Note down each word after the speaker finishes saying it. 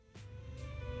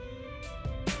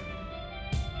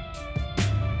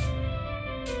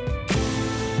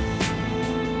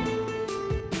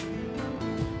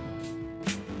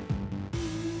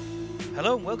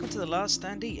Hello and welcome to The Last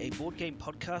Standee, a board game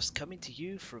podcast coming to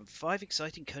you from 5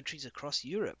 exciting countries across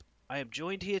Europe. I am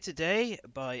joined here today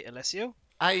by Alessio,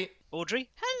 I Audrey,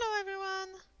 Hello, everyone.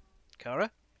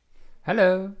 Cara,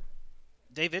 Hello.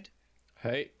 David,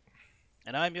 Hey.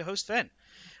 and I'm your host, Fen.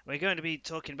 We're going to be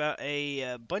talking about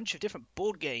a bunch of different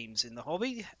board games in the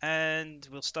hobby, and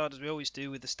we'll start as we always do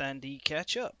with the Standee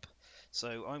catch-up.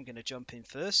 So I'm going to jump in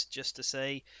first just to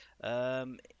say,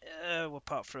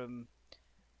 apart from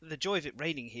the joy of it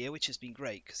raining here, which has been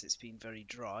great because it's been very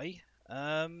dry.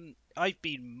 I've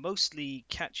been mostly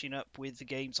catching up with the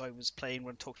games I was playing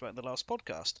when I talked about in the last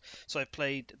podcast. So I've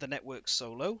played the Network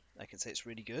Solo. I can say it's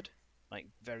really good, like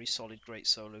very solid, great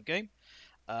solo game.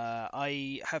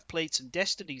 I have played some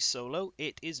Destiny solo.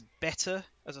 It is better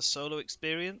as a solo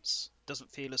experience.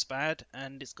 Doesn't feel as bad,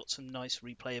 and it's got some nice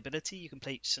replayability. You can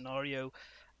play each scenario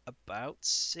about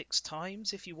 6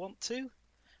 times if you want to,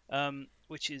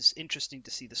 which is interesting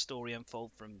to see the story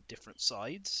unfold from different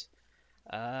sides.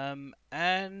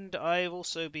 And I've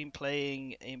also been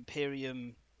playing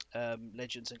Imperium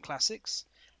Legends and Classics.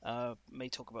 May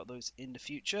talk about those in the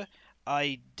future.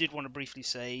 I did want to briefly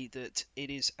say that it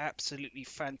is absolutely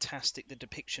fantastic, the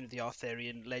depiction of the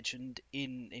Arthurian legend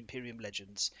in Imperium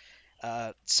Legends.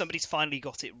 Somebody's finally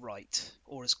got it right,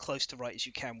 or as close to right as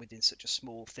you can within such a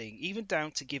small thing, even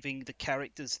down to giving the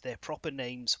characters their proper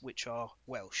names, which are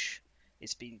Welsh.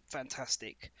 It's been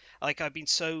fantastic. Like, I've been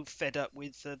so fed up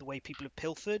with the way people have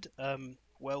pilfered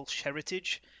Welsh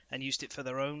heritage and used it for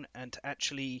their own, and to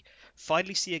actually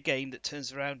finally see a game that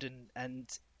turns around and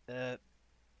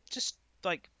just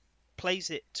like plays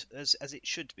it as it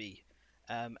should be,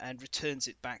 and returns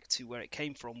it back to where it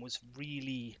came from was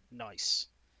really nice.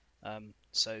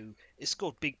 So it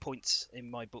scored big points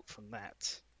in my book from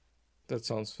that. That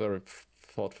sounds very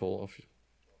thoughtful of you.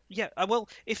 Yeah, well,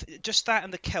 if just that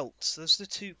and the Celts, those are the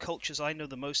two cultures I know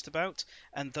the most about,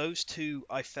 and those two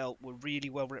I felt were really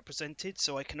well represented.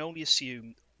 So I can only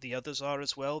assume the others are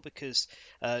as well, because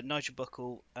Nigel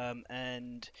Buckle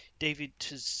and David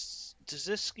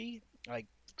Tzisky, I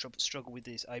struggle with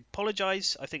this. I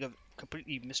apologise. I think I've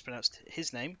completely mispronounced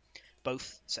his name,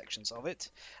 both sections of it.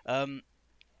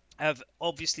 Have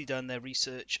obviously done their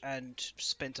research and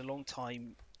spent a long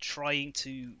time trying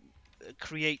to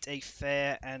create a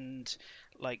fair and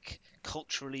like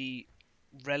culturally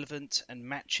relevant and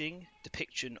matching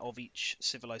depiction of each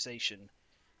civilization.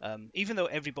 Even though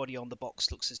everybody on the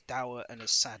box looks as dour and as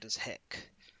sad as heck,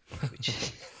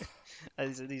 which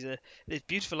these are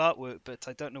beautiful artwork, but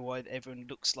I don't know why everyone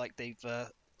looks like they've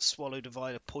swallowed a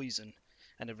vial of poison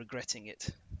and are regretting it.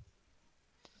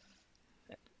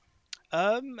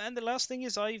 And the last thing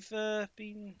is I've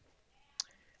been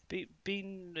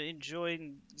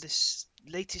enjoying this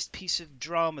latest piece of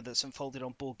drama that's unfolded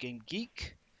on Board Game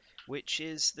Geek, which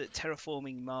is that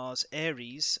Terraforming Mars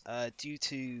Ares, due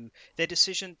to their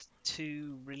decision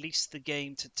to release the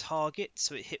game to Target,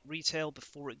 so it hit retail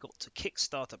before it got to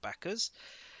Kickstarter backers,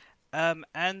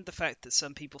 and the fact that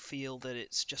some people feel that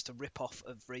it's just a rip-off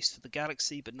of Race for the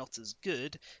Galaxy but not as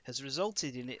good, has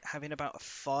resulted in it having about a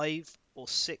 5 or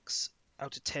 6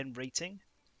 out of 10 rating.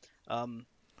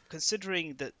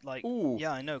 Considering that, like, Ooh.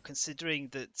 yeah, I know. Considering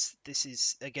that this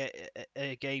is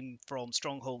a game from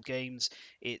Stronghold Games,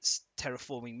 it's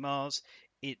Terraforming Mars.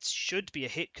 It should be a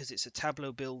hit because it's a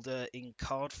tableau builder in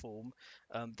card form.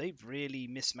 They've really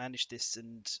mismanaged this,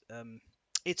 and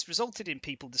it's resulted in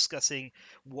people discussing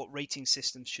what rating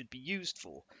systems should be used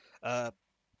for.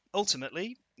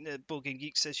 Ultimately, Board Game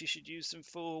Geek says you should use them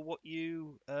for what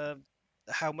you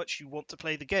how much you want to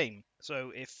play the game.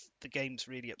 So if the game's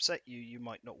really upset you, you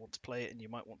might not want to play it, and you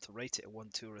might want to rate it a 1,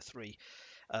 2, or a 3.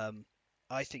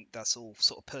 I think that's all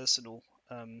sort of personal.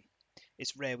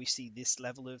 It's rare we see this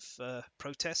level of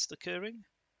protest occurring,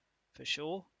 for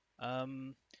sure.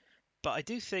 But I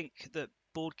do think that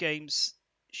board games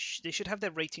they should have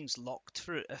their ratings locked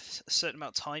for a certain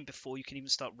amount of time before you can even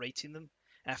start rating them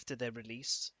after their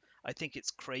release. I think it's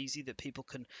crazy that people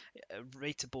can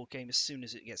rate a board game as soon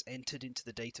as it gets entered into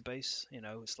the database. You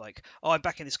know, it's like, oh, I'm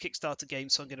backing this Kickstarter game,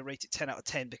 so I'm going to rate it 10 out of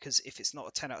 10 because if it's not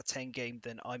a 10 out of 10 game,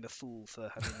 then I'm a fool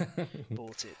for having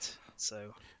bought it.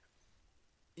 So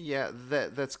Yeah,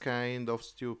 that's kind of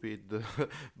stupid.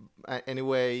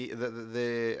 Anyway,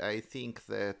 I think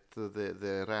that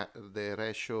the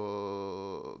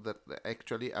ratio that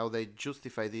actually how they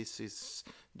justify this is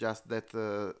just that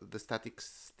the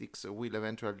statistics will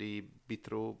eventually be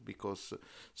true because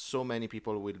so many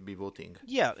people will be voting.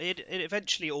 yeah, it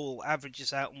eventually all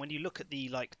averages out, and when you look at the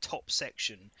like top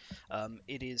section,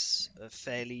 it is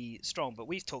fairly strong. But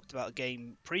we've talked about a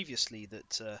game previously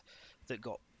that that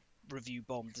got review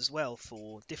bombed as well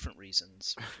for different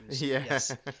reasons, which was Yeah.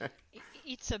 yes.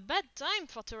 It's a bad time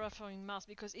for Terraforming Mars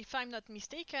because if I'm not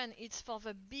mistaken, it's for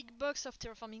the big box of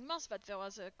Terraforming Mars that there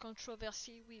was a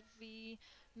controversy with the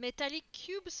metallic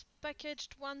cubes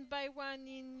packaged one by one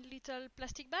in little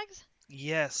plastic bags.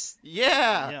 Yes.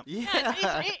 Yeah, Yeah. Yeah,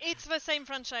 yeah. it's the same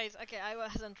franchise. Okay, I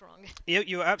wasn't wrong.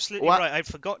 You were absolutely What? right. I'd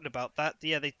forgotten about that.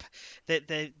 Yeah, they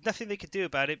nothing they could do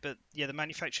about it. But yeah, the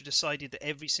manufacturer decided that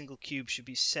every single cube should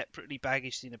be separately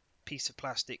baggaged in a piece of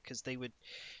plastic because they would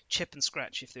chip and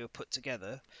scratch if they were put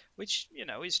together, which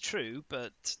is true.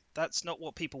 But that's not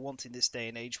what people want in this day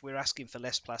and age. We're asking for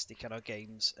less plastic in our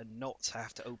games and not to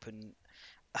have to open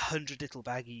 100 little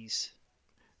baggies.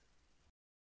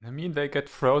 I mean, they get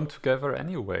thrown together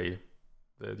anyway.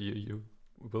 That you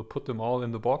will put them all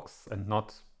in the box and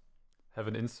not have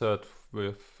an insert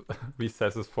with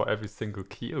recesses for every single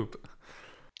cube.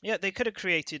 Yeah, they could have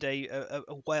created a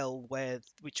well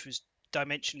which was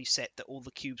dimensionally set that all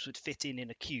the cubes would fit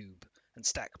in a cube and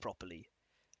stack properly.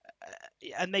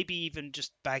 And maybe even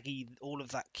just baggy all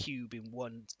of that cube in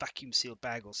one vacuum sealed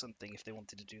bag or something if they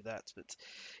wanted to do that. But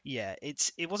yeah,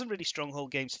 it wasn't really Stronghold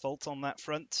Games' fault on that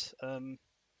front.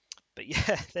 But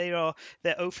yeah, they're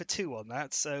 0 for 2 on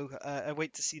that. So I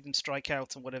wait to see them strike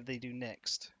out on whatever they do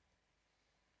next.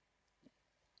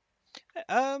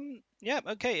 Yeah,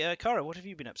 okay, Kara, what have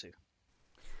you been up to?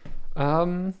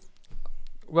 Um,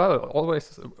 well,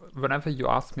 always, whenever you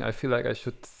ask me, I feel like I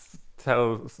should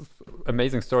tell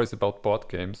amazing stories about board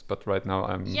games, but right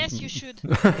now Yes, you should.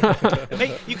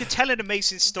 You could tell an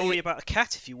amazing story about a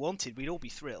cat if you wanted. We'd all be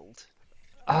thrilled.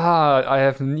 I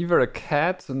have neither a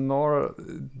cat nor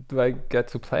do I get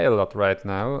to play a lot right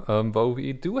now. But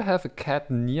we do have a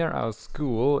cat near our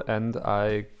school, and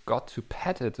I got to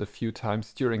pet it a few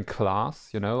times during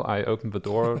class. I opened the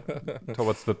door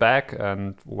towards the back,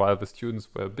 and while the students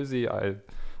were busy, I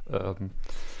um,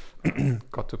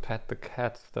 got to pet the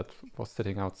cat that was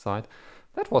sitting outside.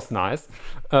 That was nice.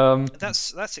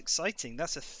 That's exciting.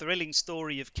 That's a thrilling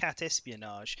story of cat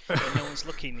espionage. When no one's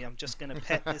looking, I'm just going to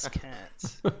pet this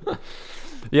cat.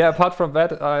 Yeah, apart from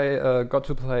that, I got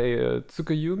to play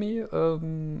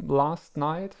Tsukuyumi last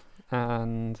night,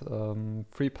 and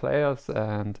 3 players.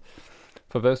 And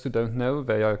for those who don't know,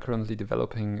 they are currently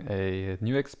developing a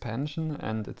new expansion,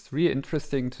 and it's really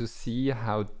interesting to see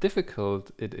how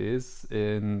difficult it is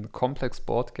in complex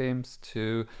board games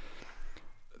to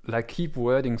keep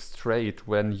wording straight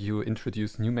when you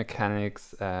introduce new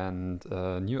mechanics and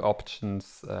new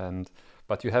options,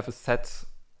 but you have a set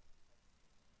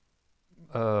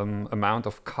amount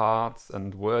of cards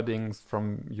and wordings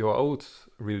from your old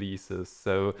releases,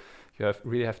 so you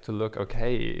really have to look,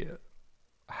 okay,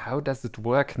 how does it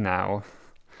work now?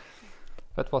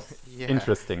 That was Yeah.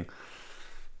 interesting.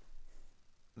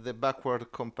 The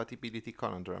backward compatibility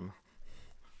conundrum.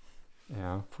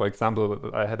 Yeah, for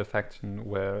example, I had a faction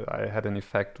where I had an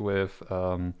effect with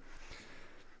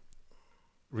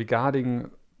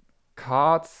regarding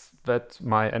cards that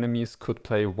my enemies could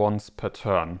play once per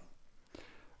turn.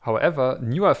 However,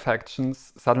 newer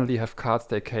factions suddenly have cards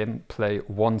they can play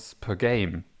once per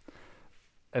game.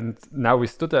 And now we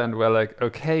stood there and we're like,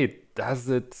 okay, does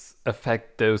it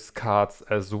affect those cards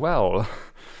as well?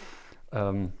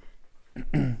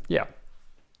 Yeah.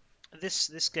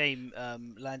 This game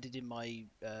landed in my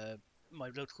my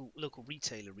local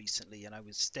retailer recently, and I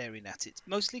was staring at it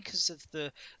mostly because of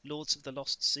the Lords of the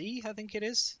Lost Sea. I think it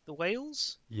is the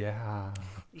whales. Yeah.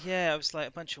 Yeah, I was like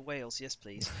a bunch of whales. Yes,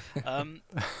 please. Um,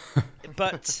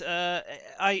 but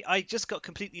I just got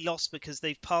completely lost because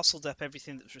they've parceled up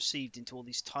everything that's received into all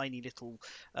these tiny little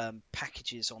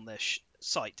packages on their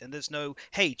site, and there's no,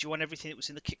 hey, do you want everything that was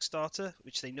in the Kickstarter,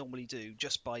 which they normally do,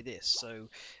 just buy this. So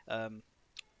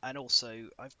and also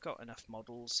I've got enough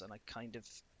models, and I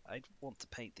want to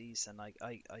paint these, and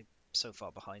I'm so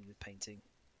far behind with painting.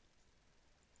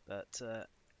 But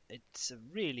it's a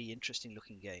really interesting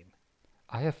looking game.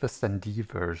 I have the Sandy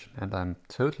version and I'm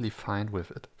totally fine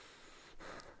with it.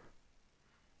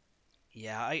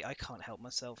 Yeah, I can't help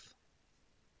myself.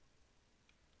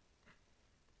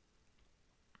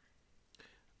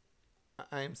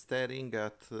 I'm staring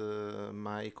at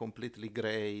my completely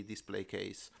grey display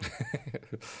case.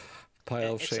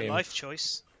 Pile of It's a shame. life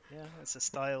choice. Yeah, it's a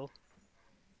style.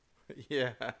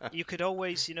 Yeah. You could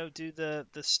always, do the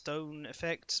stone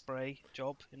effect spray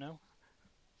job.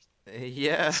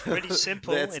 Yeah. It's pretty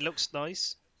simple. That's It looks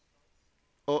nice.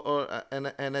 or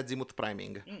an azimuth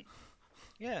priming. Mm.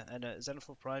 Yeah, and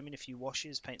Xenophil priming, a few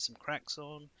washes, paint some cracks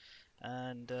on,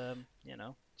 and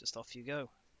just off you go.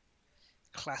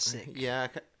 Classic. Yeah,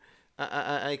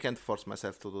 I can't force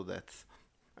myself to do that.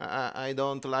 I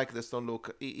don't like the stone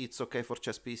look. It's okay for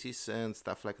chess pieces and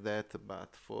stuff like that,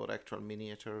 but for actual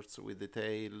miniatures with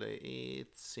detail,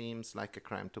 it seems like a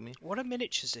crime to me. What are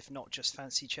miniatures if not just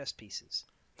fancy chess pieces?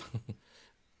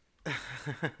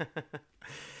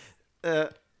 uh,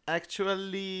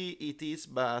 Actually, it is,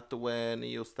 but when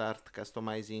you start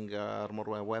customizing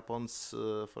armor and weapons,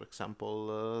 for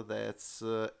example, that's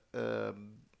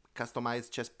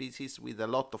customized chess pieces with a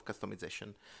lot of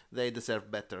customization. They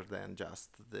deserve better than just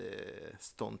the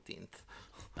stone tint.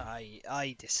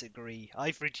 I disagree.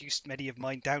 I've reduced many of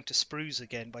mine down to sprues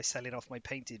again by selling off my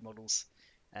painted models,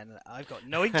 and I've got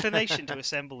no inclination to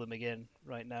assemble them again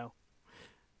right now.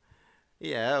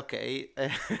 Yeah, okay.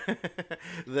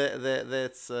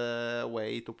 That's a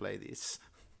way to play this.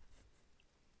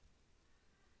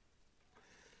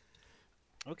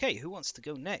 Okay, who wants to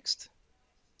go next?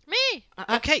 Me!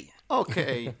 Okay,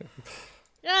 Okay.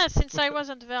 Yeah, since I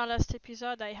wasn't there last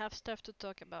episode, I have stuff to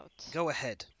talk about. go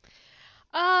ahead.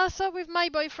 So with my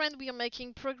boyfriend, we are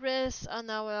making progress on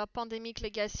our Pandemic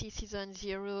Legacy Season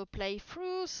 0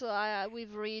 playthrough. So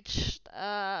we've reached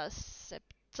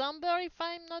September, if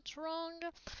I'm not wrong.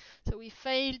 So we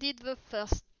failed it the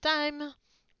first time.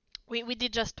 We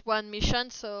did just one mission,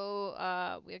 so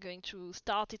we're going to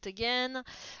start it again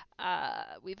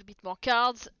with a bit more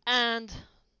cards and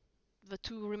the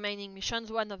two remaining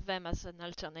missions. One of them as an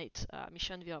alternate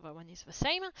mission, the other one is the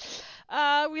same.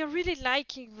 We are really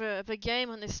liking the game,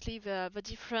 honestly. The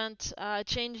different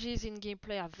changes in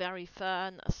gameplay are very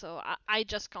fun, so I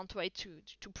just can't wait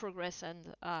to progress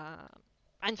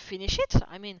and finish it.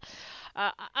 I mean,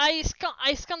 I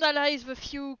scandalize the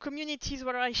few communities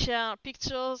where I share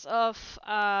pictures of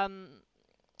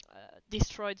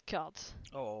destroyed cards.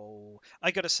 Oh,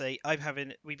 I gotta say,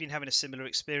 we've been having a similar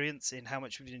experience in how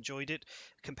much we've enjoyed it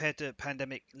compared to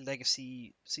Pandemic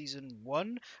Legacy Season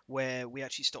 1, where we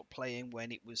actually stopped playing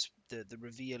when it was the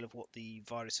reveal of what the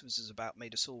virus was about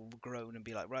made us all groan and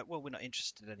be like, right, well, we're not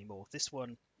interested anymore. This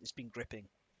one, it's been gripping.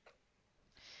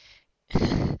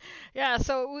 Yeah,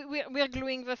 so we're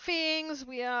gluing the things,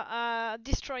 we are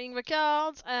destroying the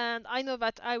cards, and I know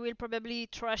that I will probably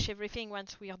trash everything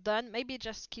once we are done. Maybe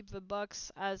just keep the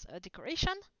box as a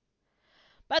decoration.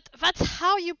 But that's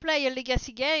how you play a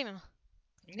legacy game.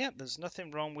 Yeah, there's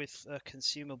nothing wrong with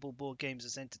consumable board games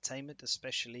as entertainment,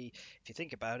 especially if you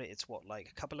think about it. It's what, like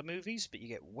a couple of movies, but you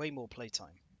get way more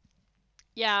playtime.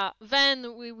 Yeah,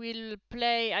 then we will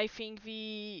play, I think,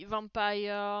 the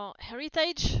Vampire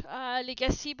Heritage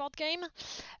Legacy board game.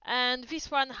 And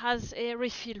this one has a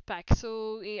refill pack.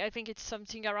 So I think it's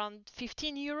something around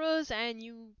 15 euros and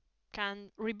you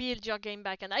can rebuild your game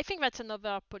back. And I think that's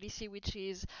another policy which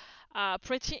is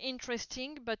pretty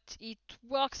interesting, but it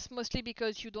works mostly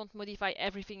because you don't modify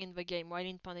everything in the game. While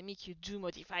in Pandemic, you do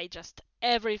modify just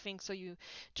everything. So you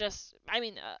just, I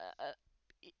mean,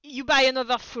 you buy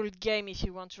another full game if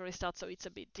you want to restart, so it's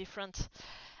a bit different.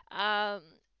 Um,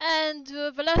 and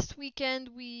the last weekend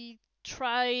we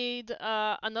tried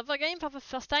another game for the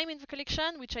first time in the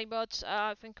collection, which I bought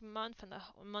I think a month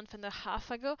and a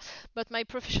half ago. But my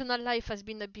professional life has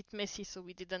been a bit messy, so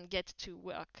we didn't get to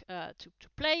work to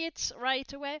play it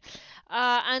right away.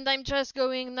 And I'm just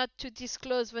going not to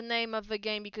disclose the name of the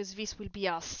game because this will be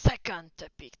our second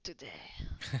topic today.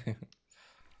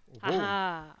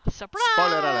 Haha!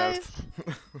 Spoiler alert.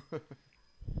 Surprise!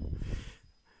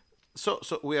 So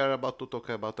we are about to talk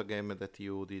about a game that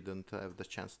you didn't have the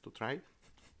chance to try.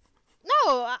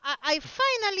 No, I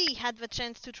finally had the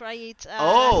chance to try it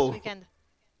Oh! last weekend.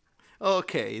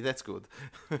 Okay, that's good.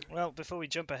 Well, before we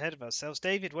jump ahead of ourselves,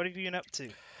 David, what have you been up to?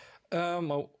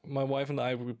 My wife and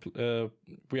I,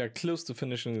 we are close to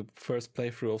finishing the first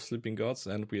playthrough of Sleeping Gods,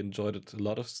 and we enjoyed it a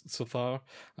lot so far.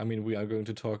 I mean, we are going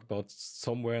to talk about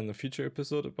somewhere in the future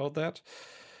episode about that.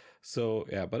 So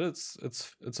yeah, but it's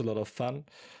a lot of fun,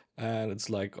 and it's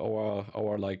like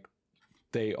our like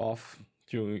day off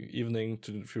during evening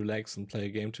to relax and play a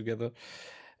game together,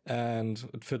 and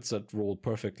it fits that role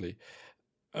perfectly.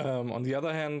 On the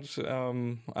other hand,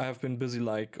 I have been busy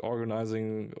like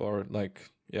organizing or like,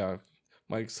 yeah,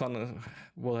 my son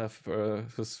will have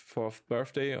his 4th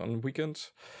birthday on weekend.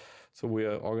 So we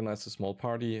organized a small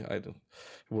party.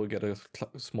 Will get a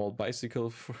small bicycle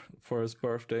for his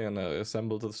birthday and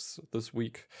assemble this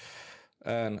week.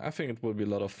 And I think it will be a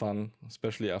lot of fun,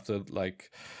 especially after like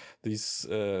these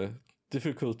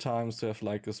difficult times to have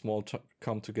like a small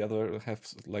come together, have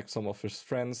like some of his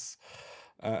friends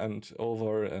and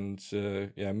over and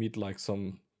yeah, meet like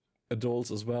some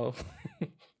adults as well.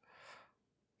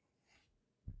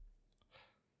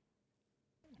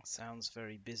 Sounds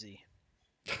very busy.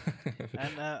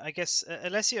 And I guess,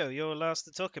 Alessio, you're last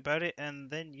to talk about it, and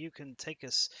then you can take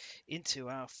us into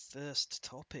our first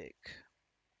topic.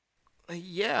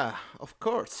 Yeah, of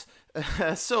course.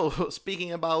 So,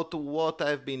 speaking about what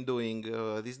I've been doing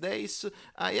these days,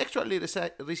 I actually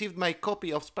received my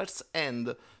copy of Spurs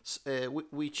End,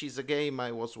 which is a game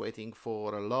I was waiting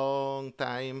for a long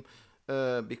time.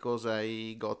 Because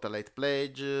I got a late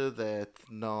pledge that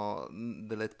no,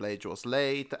 the late pledge was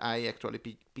late. I actually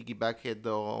piggybacked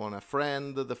on a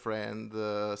friend. The friend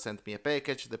sent me a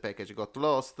package. The package got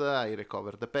lost. I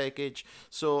recovered the package.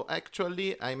 So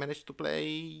actually, I managed to play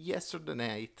yesterday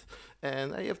night,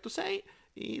 and I have to say,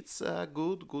 it's a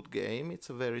good game. It's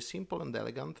very simple and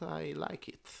elegant. I like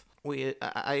it.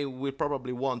 I will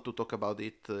probably want to talk about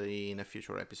it in a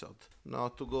future episode.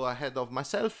 Not to go ahead of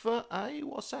myself, I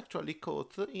was actually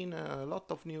caught in a lot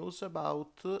of news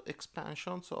about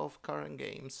expansions of current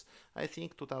games. I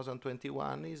think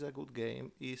 2021 is a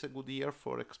good year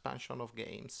for expansion of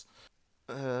games.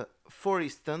 For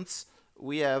instance,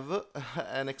 we have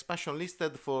an expansion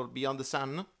listed for Beyond the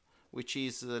Sun, which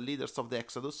is Leaders of the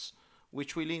Exodus,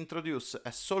 which will introduce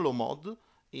a solo mod.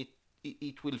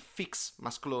 It will fix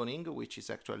mass cloning, which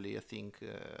is actually a thing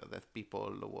that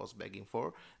people was begging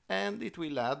for, and it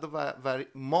will add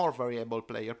more variable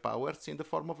player powers in the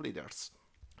form of leaders.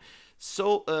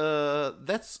 So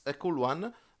that's a cool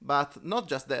one, but not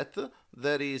just that.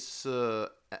 There is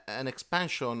an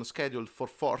expansion scheduled for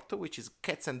Fort, which is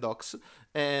Cats and Dogs,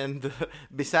 and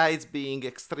besides being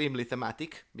extremely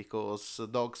thematic, because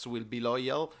dogs will be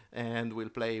loyal and will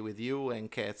play with you,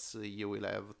 and cats you will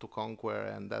have to conquer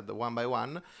and add one by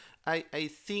one. I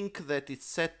think that it's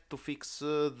set to fix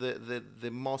the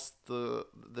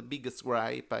biggest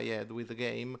gripe I had with the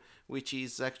game, which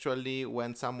is actually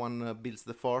when someone builds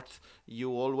the fort,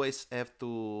 you always have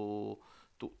to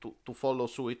follow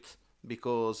suit,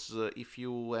 because if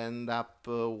you end up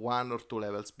 1 or 2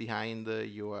 levels behind,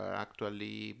 you are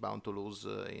actually bound to lose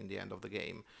in the end of the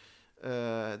game.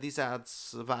 This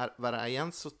adds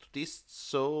variance to this,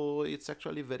 so it's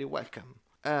actually very welcome.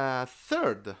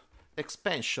 Third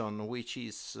expansion, which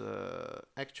is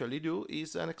actually due,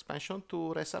 is an expansion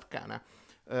to Res Arcana,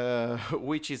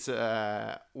 which is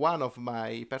one of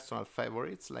my personal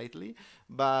favorites lately,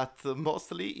 but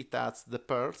mostly it adds the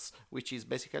Pearls, which is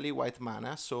basically white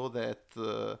mana, so that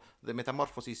the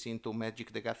metamorphosis into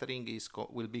Magic the Gathering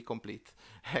will be complete.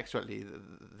 Actually,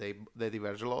 they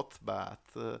diverge a lot, but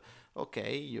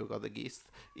okay, you got the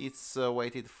gist. It's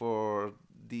waited for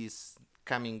this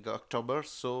coming October,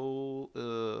 so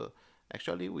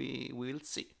actually we will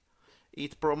see.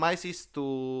 It promises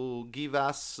to give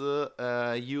us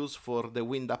use for the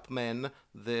Wind Up Man,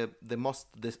 the most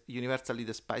universally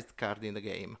despised card in the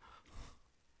game.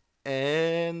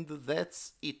 And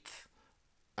that's it.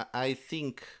 I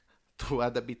think, to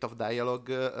add a bit of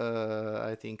dialogue,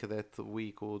 I think that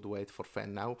we could wait for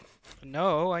Fen now.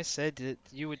 No, I said that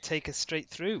you would take us straight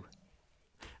through.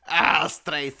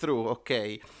 Straight through,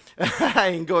 okay.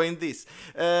 I'm going this.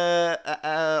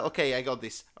 Okay, I got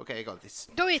this.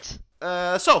 Do it!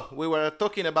 So, we were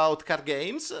talking about card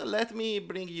games. Let me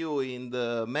bring you in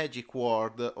the magic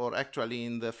world, or actually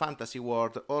in the fantasy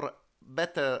world, or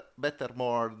better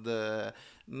more, the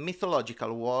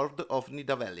mythological world of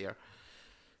Nidavellir.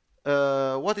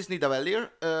 What is Nidavellir?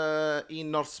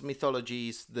 In Norse mythology,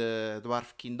 is the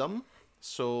dwarf kingdom.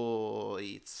 So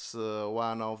it's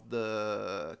one of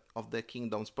the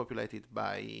kingdoms populated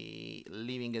by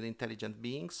living and intelligent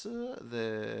beings.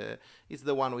 It's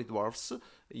the one with dwarfs,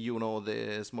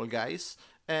 the small guys,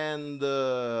 and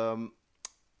there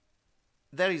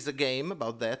is a game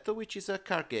about that, which is a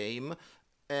card game.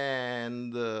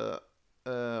 And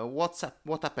what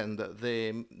happened?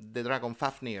 The dragon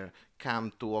Fafnir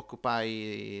came to occupy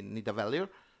Nidavellir.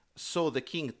 So the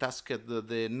king tasked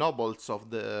the nobles of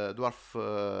the dwarf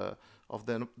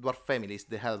families,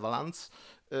 the Helvalands,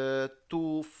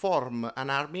 to form an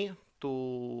army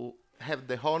to have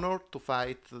the honor to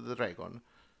fight the dragon.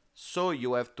 So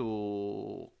you have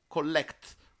to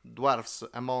collect dwarves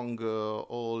among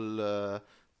all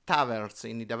taverns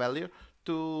in Nidavellir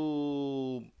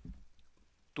to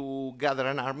gather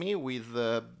an army with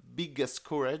the biggest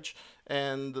courage,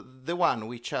 and the one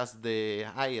which has the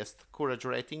highest courage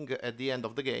rating at the end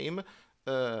of the game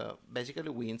basically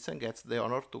wins and gets the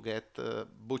honor to get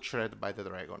butchered by the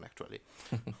dragon, actually.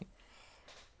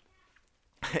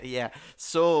 Yeah,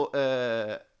 so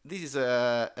this is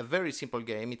a very simple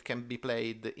game. It can be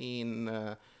played in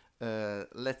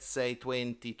let's say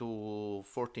 20 to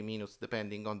 40 minutes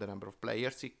depending on the number of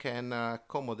players. It can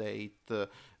accommodate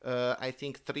I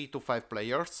think 3 to 5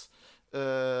 players,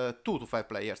 2 to 5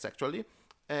 players actually,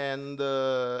 and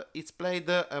it's played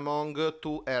among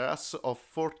 2 eras of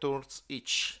 4 turns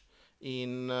each.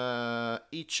 In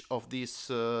each of these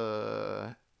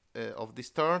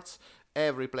turns,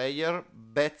 every player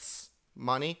bets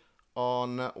money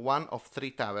on one of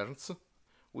 3 taverns,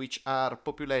 which are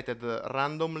populated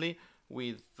randomly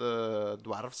with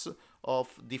dwarves of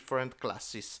different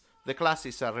classes. The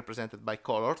classes are represented by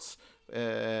colors.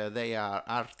 They are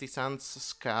artisans,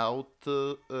 scout,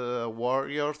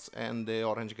 warriors, and the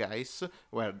orange guys,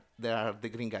 where there are the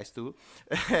green guys too.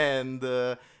 And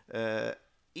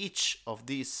each of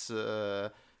these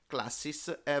classes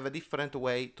have a different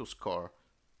way to score.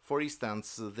 For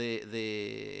instance,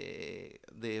 the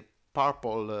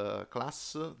purple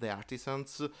class, the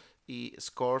artisans,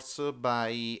 scores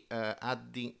by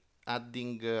adding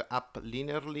up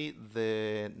linearly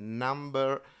the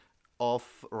number of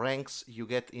ranks you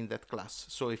get in that class.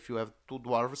 So if you have 2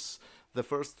 dwarves, the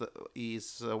first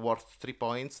is worth 3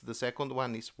 points, the second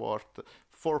one is worth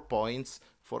 4 points,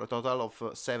 for a total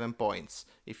of 7 points.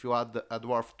 If you add a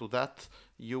dwarf to that,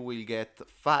 you will get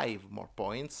 5 more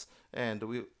points, and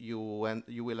you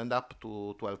will end up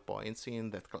to 12 points in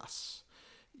that class.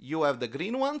 You have the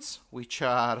green ones, which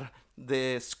are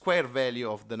the square value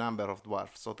of the number of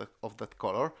dwarfs of that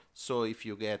color. So if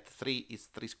you get 3, it's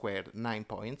 3 squared, 9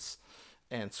 points,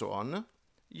 and so on.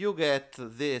 You get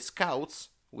the scouts,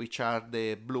 which are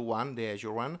the blue one, the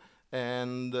azure one,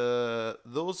 and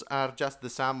those are just the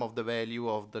sum of the value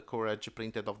of the courage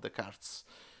printed of the cards.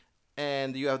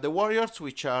 And you have the warriors,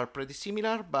 which are pretty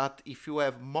similar, but if you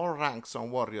have more ranks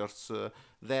on warriors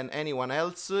than anyone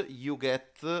else, you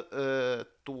get to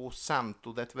sum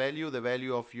to that value the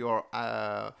value of your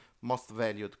most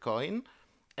valued coin.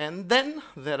 And then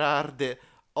there are the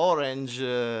orange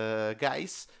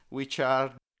guys, which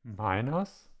are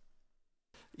minus.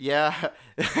 Yeah,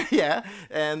 yeah,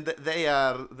 and they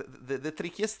are the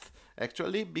trickiest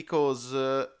actually, because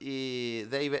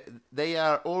they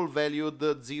are all valued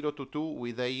 0 to 2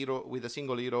 with a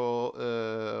single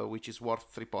hero which is worth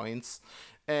 3 points,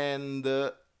 and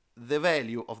the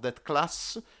value of that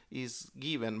class is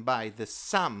given by the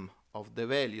sum of the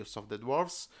values of the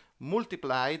dwarves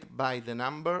multiplied by the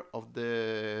number of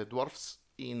the dwarfs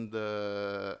in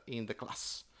the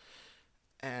class.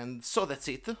 And so that's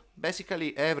it.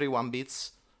 Basically, everyone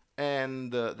beats,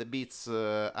 and the beats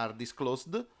are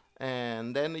disclosed,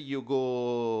 and then you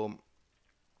go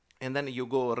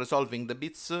resolving the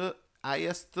beats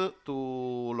highest to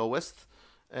lowest,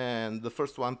 and the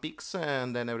first one picks,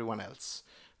 and then everyone else.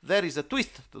 There is a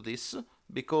twist to this,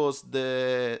 because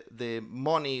the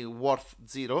money worth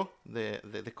 0,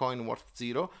 the coin worth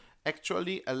 0,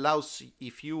 actually allows,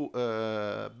 if you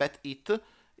bet it,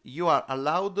 you are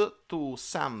allowed to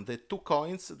sum the 2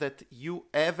 coins that you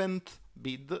haven't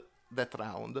bid that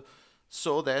round,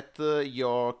 so that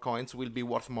your coins will be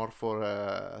worth more for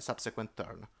a subsequent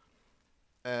turn.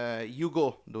 You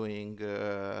go doing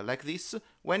like this.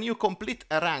 When you complete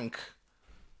a rank,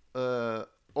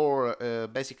 or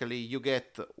basically you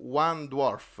get 1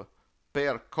 dwarf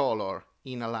per color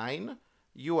in a line,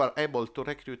 you are able to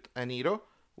recruit an hero,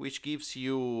 which gives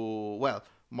you, well,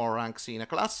 more ranks in a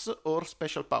class or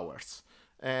special powers.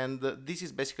 And this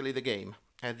is basically the game.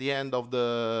 At the end of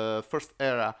the first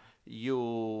era,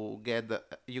 you get a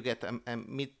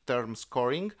midterm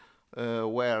scoring,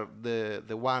 where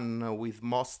the one with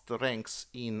most ranks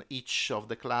in each of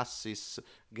the classes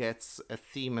gets a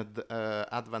themed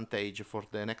advantage for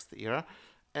the next era,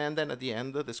 and then at the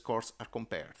end the scores are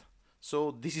compared.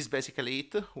 So this is basically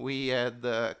it. We had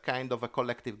kind of a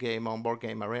collective game on Board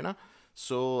Game Arena,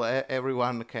 so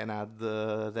everyone can add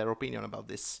their opinion about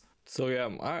this. So yeah,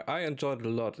 I enjoyed it a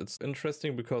lot. It's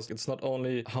interesting because it's not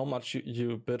only how much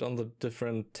you bid on the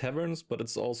different taverns, but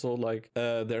it's also like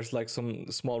there's like some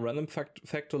small random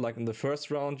factor. Like in the first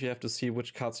round, you have to see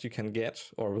which cards you can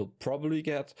get or will probably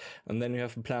get, and then you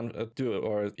have to plan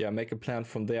make a plan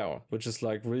from there, which is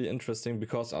like really interesting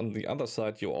because on the other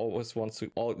side, you always want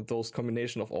to all those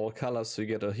combination of all colors, so you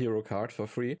get a hero card for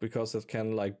free because it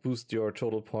can like boost your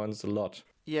total points a lot.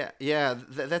 Yeah,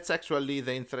 that's actually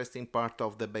the interesting part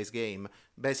of the base game.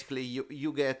 Basically,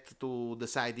 you get to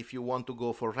decide if you want to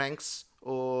go for ranks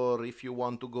or if you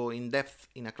want to go in depth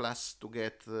in a class to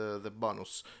get the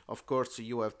bonus. Of course,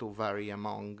 you have to vary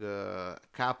among a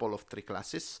couple of 3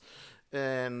 classes,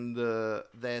 and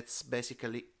that's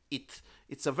basically it.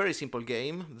 It's a very simple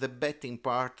game. The betting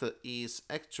part is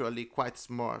actually quite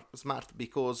smart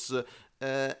because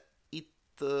it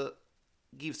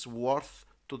gives worth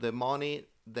to the money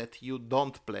that you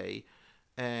don't play,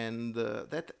 and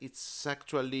that it's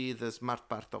actually the smart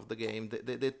part of the game.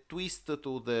 The twist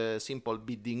to the simple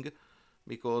bidding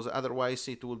because otherwise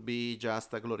it would be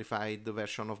just a glorified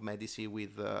version of Medici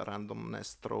with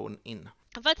randomness thrown in.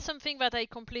 That's something that I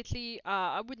completely,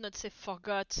 I would not say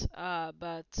forgot,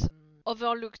 but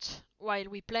overlooked while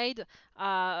we played.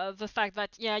 The fact that,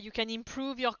 yeah, you can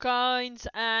improve your coins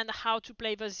and how to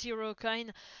play the zero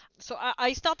coin. So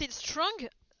I started strong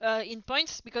in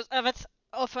points because that's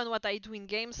often what I do in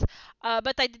games.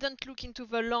 But I didn't look into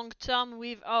the long term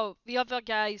with, oh, the other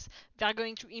guys, they're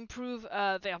going to improve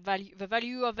their value, the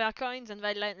value of their coins, and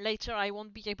then later I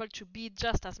won't be able to bid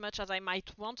just as much as I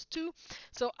might want to.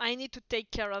 So I need to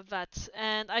take care of that,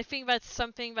 and I think that's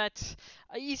something that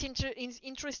is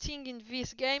interesting in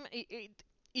this game.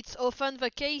 It's often the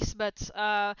case, but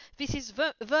this is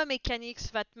the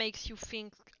mechanics that makes you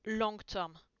think long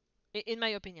term, in my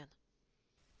opinion.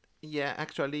 Yeah,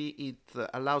 actually, it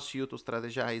allows you to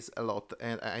strategize a lot,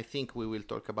 and I think we will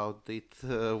talk about it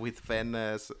with Fen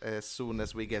as soon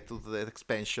as we get to the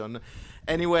expansion.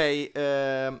 Anyway,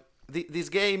 this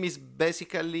game is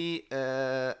basically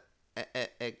a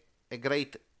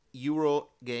great Euro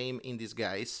game in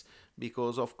disguise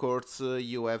because, of course,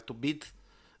 you have to bid,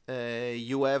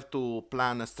 you have to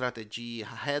plan a strategy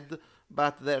ahead,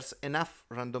 but there's enough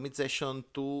randomization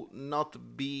to not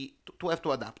be to have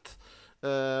to adapt.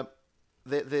 Uh,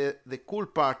 the cool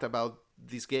part about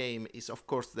this game is, of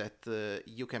course, that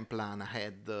you can plan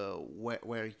ahead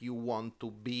where you want to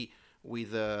be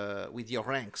with your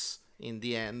ranks in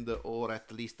the end, or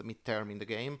at least midterm in the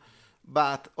game.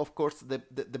 But of course, the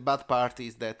bad part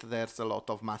is that there's a lot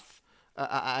of math.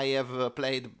 I have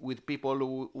played with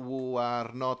people who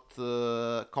are not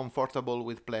comfortable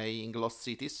with playing Lost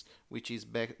Cities, which is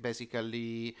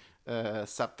basically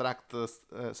subtract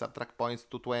points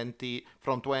to 20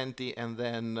 from 20 and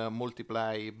then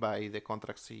multiply by the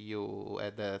contracts you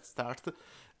had at start.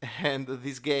 And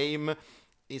this game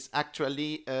is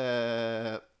actually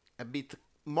a bit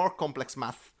more complex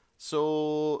math.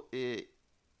 So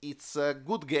it's a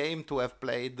good game to have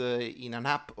played in an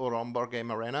app or on Board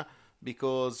Game Arena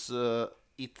because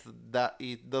it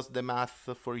does the math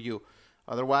for you.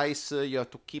 Otherwise, you have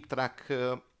to keep track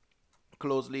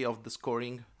closely of the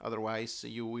scoring. Otherwise,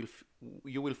 you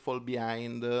will fall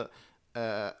behind a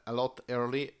lot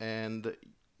early, and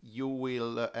you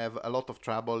will have a lot of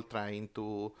trouble trying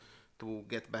to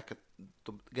get back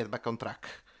on track.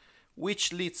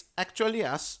 Which leads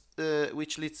us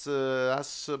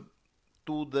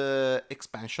to the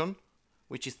expansion,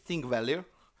 which is Enginevellir.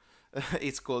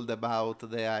 It's called about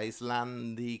the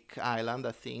Icelandic island,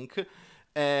 I think,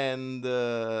 and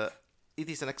it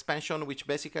is an expansion which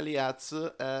basically adds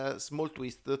a small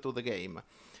twist to the game.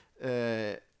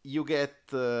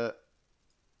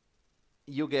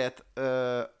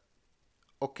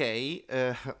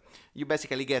 You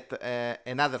basically get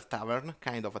another tavern,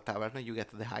 kind of a tavern. You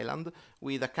get the Highland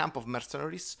with a camp of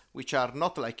mercenaries, which are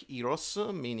not like heroes,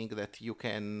 meaning that you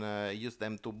can use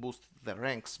them to boost their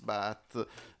ranks, but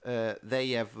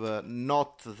they have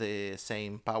not the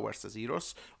same powers as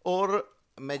heroes, or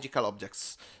magical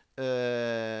objects.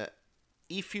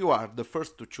 If you are the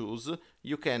first to choose,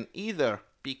 you can either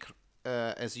pick,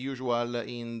 as usual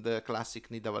in the classic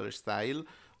Nidavellir style,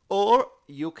 or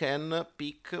you can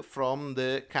pick from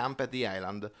the camp at the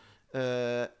island.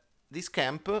 This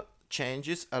camp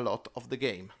changes a lot of the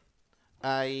game.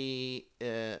 A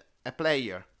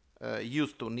player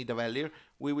used to Nidavellir,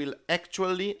 we will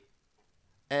actually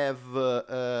have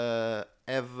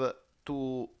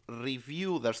to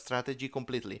review their strategy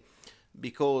completely,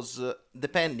 because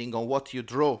depending on what you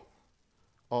draw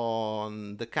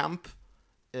on the camp,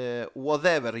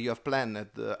 whatever you have planned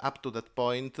up to that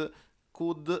point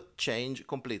could change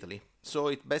completely. So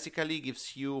it basically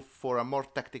gives you for a more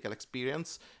tactical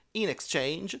experience in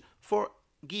exchange for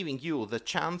giving you the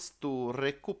chance to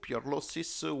recoup your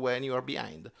losses when you are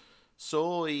behind.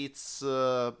 So it's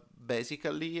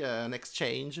basically an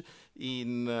exchange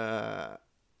in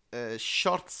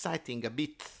short-sighting a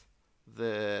bit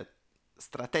the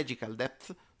strategical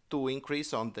depth to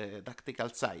increase on the tactical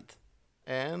side.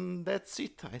 And that's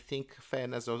it. I think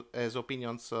Fen has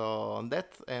opinions on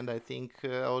that, and I think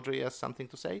Audrey has something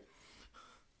to say.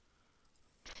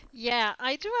 Yeah,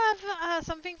 I do have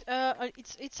something.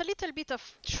 It's a little bit of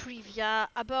trivia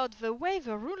about the way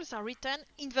the rules are written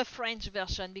in the French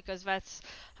version, because that's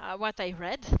what I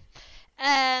read.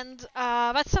 And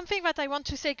that's something that I want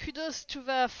to say kudos to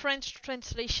the French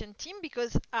translation team,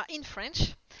 because in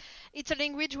French, it's a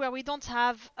language where we don't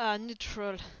have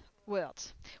neutral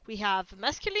words. We have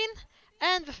masculine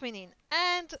and the feminine.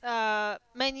 And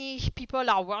many people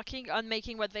are working on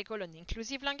making what they call an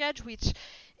inclusive language, which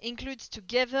includes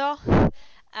together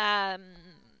um,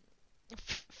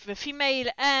 the female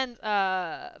and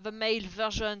the male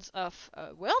versions of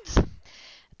words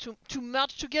to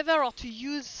merge together or to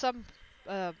use some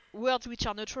words which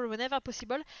are neutral whenever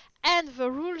possible. And the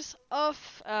rules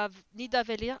of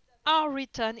Nidavellir are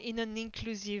written in an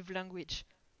inclusive language.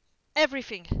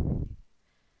 Everything.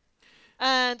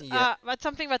 And Yeah, that's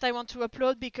something that I want to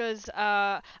upload because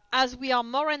as we are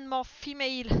more and more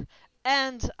female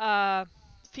and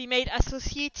female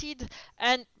associated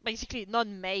and basically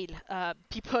non-male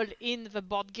people in the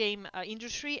board game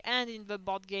industry and in the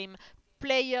board game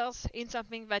players, in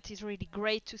something that is really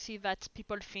great to see that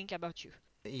people think about you.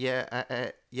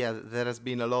 yeah. There has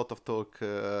been a lot of talk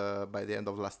by the end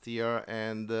of last year,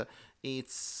 and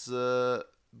it's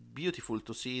beautiful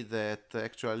to see that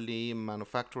actually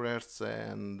manufacturers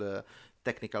and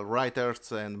technical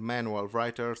writers and manual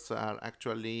writers are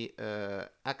actually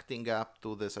acting up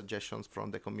to the suggestions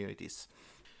from the communities.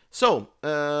 So,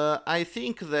 I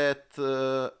think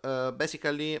that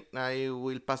basically I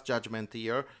will pass judgment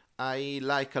here. I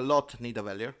like a lot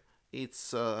Nidavellir.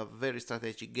 It's a very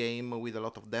strategic game with a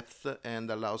lot of depth and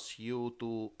allows you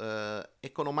to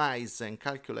economize and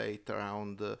calculate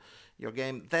around your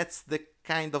game. That's the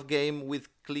kind of game with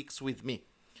clicks with me.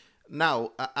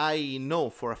 Now, I know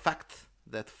for a fact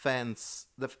that that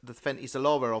fan is a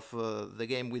lover of the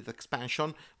game with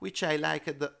expansion, which I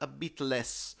liked a bit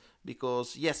less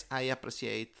because yes, I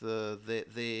appreciate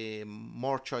the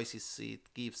more choices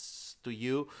it gives to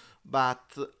you,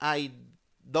 but I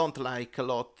don't like a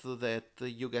lot that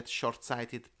you get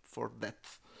short-sighted for that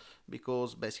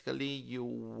because basically you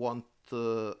won't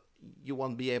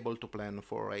be able to plan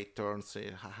for 8 turns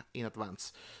in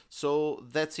advance. So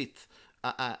that's it.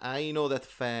 I know that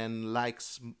fan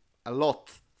likes a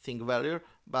lot Think Valor,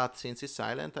 but since he's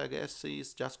silent, I guess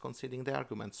he's just conceding the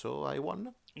argument. So I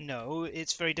won. No,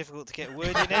 it's very difficult to get a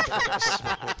word in edgewise.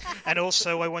 And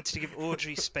also, I wanted to give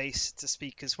Audrey space to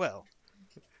speak as well.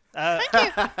 Thank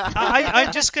you.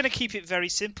 I'm just going to keep it very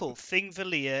simple.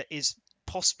 Thingvellir is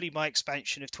possibly my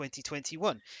expansion of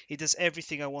 2021. It does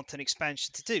everything I want an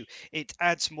expansion to do. It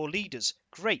adds more leaders.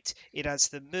 Great. It adds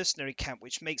the mercenary camp,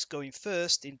 which makes going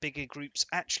first in bigger groups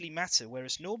actually matter.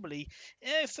 Whereas normally,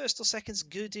 first or second's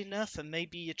good enough, and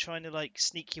maybe you're trying to like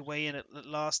sneak your way in at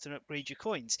last and upgrade your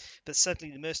coins. But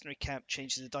suddenly the mercenary camp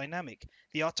changes the dynamic.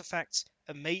 The artifacts,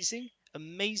 amazing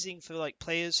for like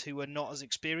players who are not as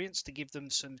experienced to give them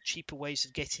some cheaper ways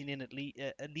of getting in at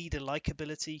a leader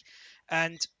likability,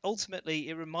 and ultimately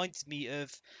it reminded me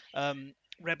of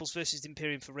Rebels versus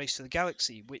Imperium for Race to the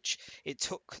Galaxy, which it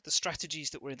took the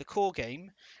strategies that were in the core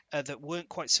game that weren't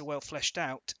quite so well fleshed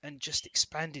out and just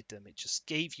expanded them. It just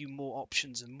gave you more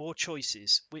options and more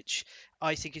choices, which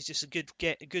I think is just a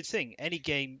good thing. Any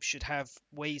game should have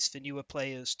ways for newer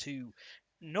players to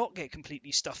not get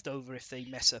completely stuffed over if they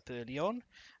mess up early on,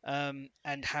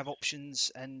 and have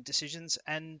options and decisions,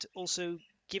 and also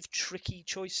give tricky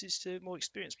choices to more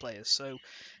experienced players. So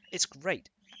it's great.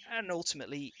 And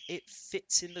ultimately, it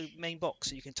fits in the main box,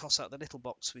 so you can toss out the little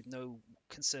box with no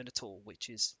concern at all, which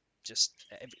is just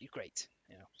great.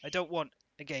 You know, I don't want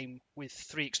a game with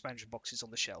 3 expansion boxes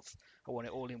on the shelf. I want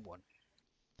it all in one.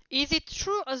 Is it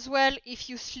true as well if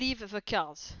you sleeve the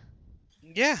cards?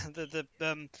 Yeah,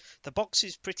 the box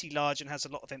is pretty large and has a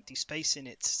lot of empty space in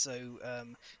it. So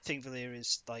Thingvellir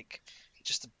is like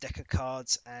just a deck of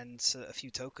cards and a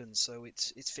few tokens, so it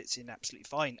fits in absolutely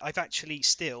fine. I've actually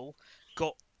still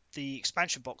got the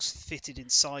expansion box fitted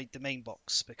inside the main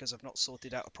box because I've not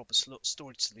sorted out a proper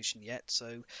storage solution yet. So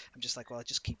I'm just like, well, I'll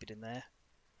just keep it in there.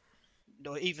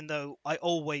 No, even though I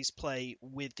always play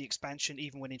with the expansion,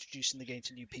 even when introducing the game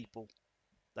to new people.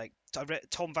 Like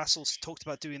Tom Vassell talked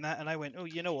about doing that, and I went, "Oh,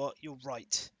 you know what? You're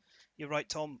right. You're right,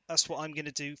 Tom. That's what I'm going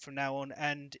to do from now on,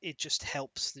 and it just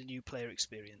helps the new player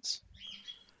experience."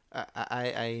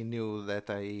 I knew that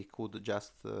I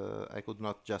could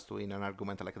not just win an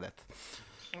argument like that.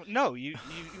 No, you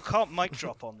can't mic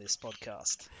drop on this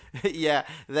podcast. Yeah,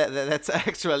 that's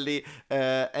actually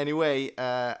anyway.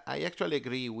 I actually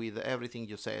agree with everything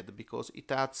you said because it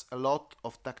adds a lot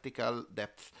of tactical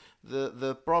depth.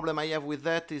 The problem I have with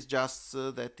that is just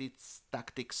that it's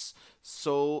tactics.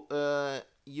 So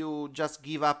you just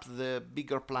give up the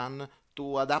bigger plan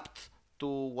to adapt to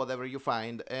whatever you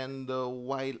find. And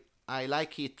while I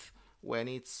like it when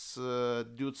it's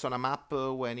dudes on a map,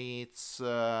 when it's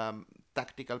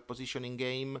tactical positioning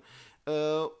game,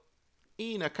 uh,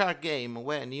 in a card game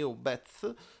when you bet,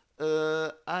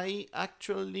 I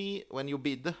actually, when you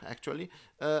bid, actually,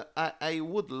 I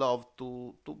would love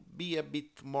to be a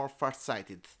bit more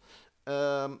far-sighted.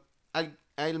 I'll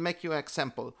make you an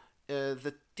example.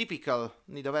 The typical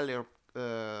Nidavellir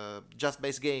just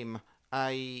base game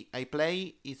I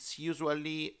play, it's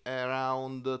usually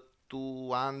around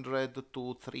 200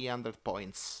 to 300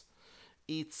 points.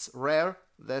 It's rare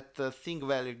that a Think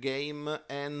Value game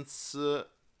ends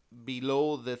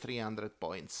below the 300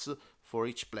 points for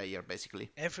each player, basically.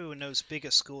 Everyone knows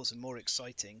bigger scores are more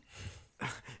exciting.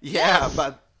 Yeah,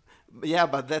 Yes.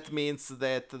 but that means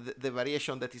that the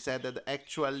variation that is added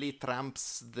actually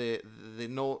trumps the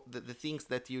things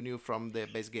that you knew from the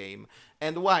base game.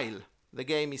 And while the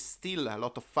game is still a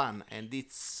lot of fun and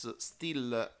it's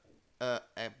still a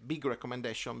big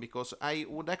recommendation, because I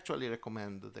would actually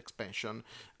recommend the expansion.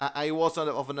 I was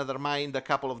of another mind a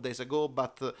couple of days ago,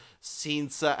 but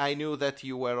since I knew that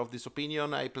you were of this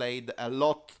opinion, I played a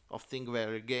lot of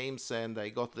ThinkValue games and I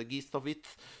got the gist of it.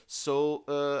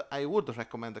 So I would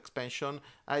recommend expansion.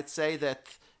 I'd say that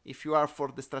if you are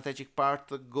for the strategic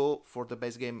part, go for the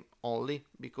base game only,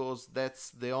 because that's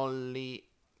the only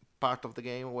part of the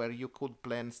game where you could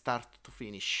plan start to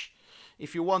finish.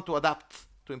 If you want to adapt,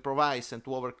 to improvise, and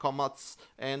to overcome odds,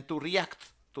 and to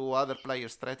react to other player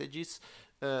strategies,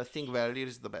 ThinkVallir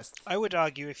is the best. I would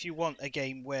argue if you want a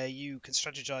game where you can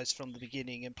strategize from the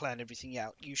beginning and plan everything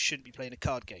out, you shouldn't be playing a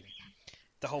card game.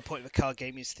 The whole point of a card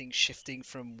game is things shifting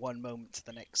from one moment to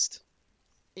the next.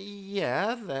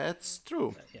 Yeah, that's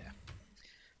true. Yeah.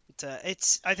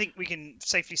 It's. I think we can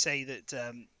safely say that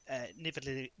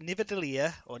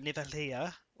Nidavellir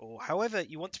or however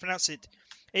you want to pronounce it,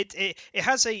 it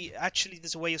has a actually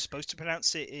there's a way you're supposed to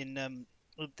pronounce it in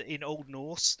Old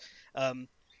Norse,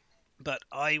 but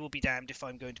I will be damned if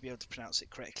I'm going to be able to pronounce it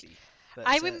correctly. But,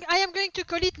 I am going to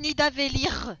call it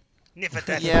Nidavellir.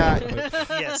 Nidavellir. Yeah.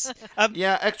 Yes.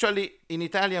 Yeah, actually, in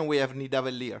Italian we have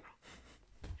Nidavellir.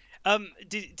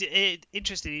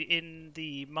 Interestingly, in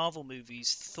the Marvel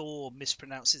movies, Thor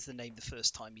mispronounces the name the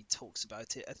first time he talks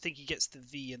about it. I think he gets the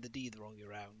V and the D the wrong way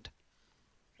around,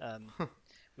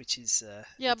 which is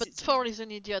Yeah, but Thor is an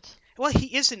idiot. well,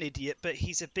 he is an idiot, but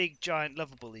he's a big, giant,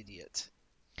 lovable idiot.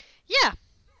 Yeah.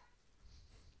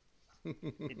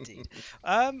 Indeed.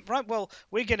 Right. Well,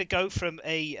 we're going to go from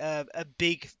a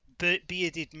big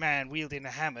bearded man wielding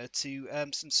a hammer to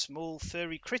some small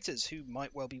furry critters who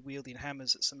might well be wielding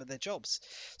hammers at some of their jobs.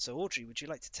 So, Audrey, would you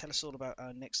like to tell us all about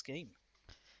our next game?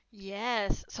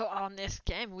 Yes, so our next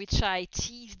game, which I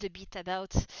teased a bit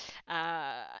about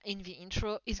in the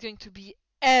intro, is going to be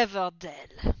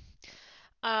Everdell.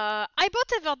 I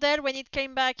bought Everdell when it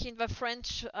came back in the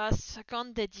French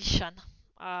second edition.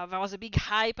 There was a big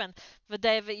hype, and the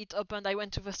day it opened, I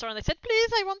went to the store and I said,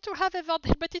 please, I want to have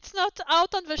Everdell, but it's not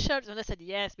out on the shelves. And they said,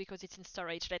 yes, because it's in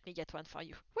storage. Let me get one for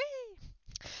you. Whee!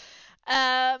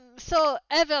 So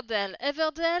Everdell.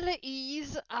 Everdell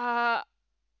is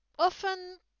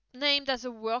often named as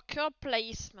a worker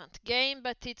placement game,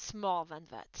 but it's more than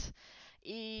that.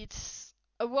 It's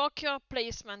a worker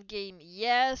placement game,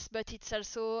 yes, but it's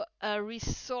also a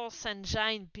resource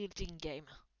engine building game.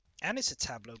 And it's a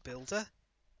tableau builder.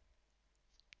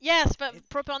 Yes, but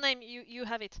proper name, you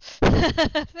have it.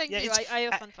 Thank you, I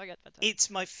often forget that.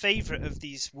 It's my favourite of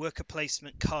these worker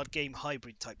placement card game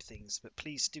hybrid type things, but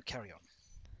please do carry on.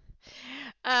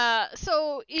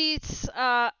 So it's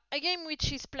a game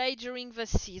which is played during the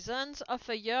seasons of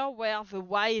a year where the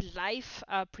wildlife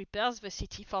prepares the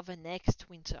city for the next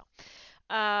winter.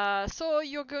 So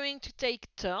you're going to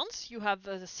take turns. You have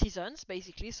the seasons,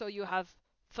 basically. So you have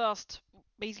first,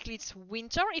 basically it's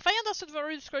winter. If I understood the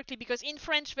rules correctly, because in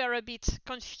French they're a bit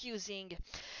confusing.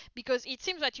 Because it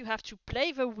seems that you have to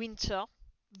play the winter,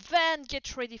 then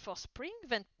get ready for spring,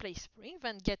 then play spring,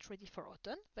 then get ready for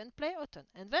autumn, then play autumn.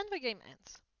 And then the game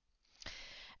ends.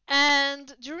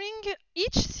 And during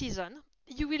each season,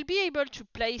 you will be able to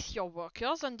place your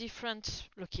workers on different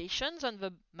locations on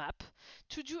the map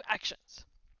to do actions.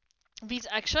 These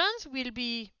actions will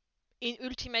be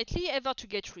ultimately either to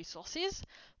get resources,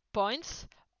 points,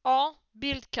 or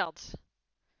build cards.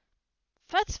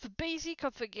 That's the basic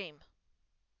of the game.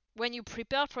 When you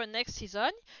prepare for the next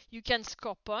season, you can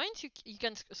score points, you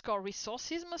can score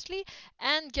resources mostly,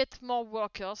 and get more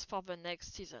workers for the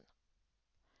next season.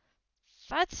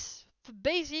 That's the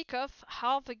basic of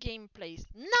how the game plays.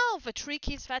 Now the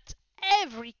trick is that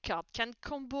every card can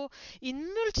combo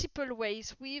in multiple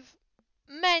ways with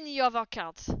many other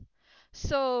cards.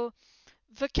 So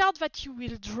the card that you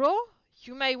will draw,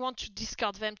 you may want to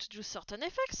discard them to do certain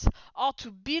effects, or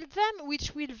to build them,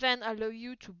 which will then allow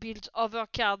you to build other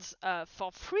cards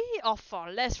for free or for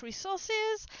less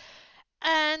resources.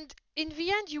 And in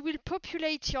the end, you will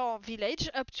populate your village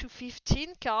up to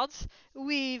 15 cards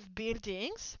with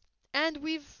buildings and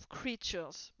with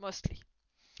creatures, mostly.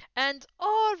 And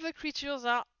all the creatures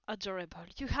are adorable.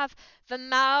 You have the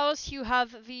mouse, you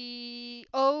have the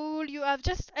owl, you have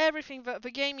just everything.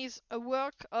 The game is a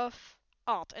work of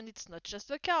art, and it's not just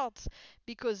the cards,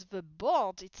 because the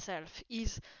board itself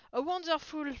is a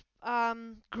wonderful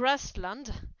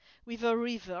grassland with a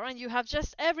river, and you have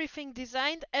just everything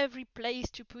designed, every place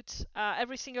to put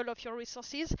every single of your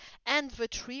resources, and the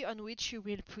tree on which you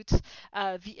will put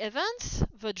the events,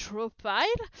 the draw pile,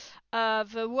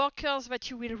 the workers that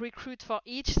you will recruit for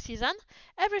each season.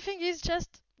 Everything is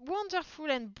just wonderful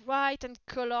and bright and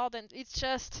colored, and it's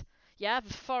just the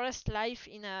forest life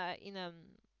in a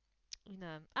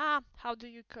how do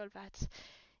you call that?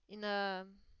 In a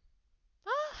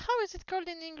how is it called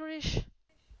in English?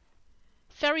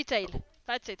 Fairy tale.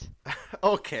 That's it.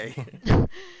 Okay.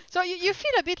 So you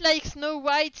feel a bit like Snow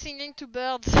White singing to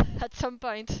birds at some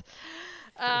point.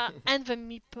 And the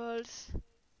meeples.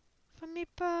 The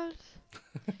meeples.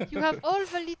 You have all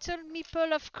the little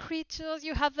meeple of creatures.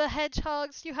 You have the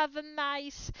hedgehogs. You have the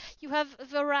mice. You have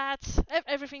the rats.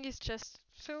 Everything is just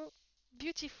so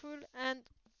beautiful and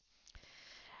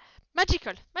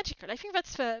magical. Magical. I think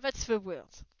that's the word.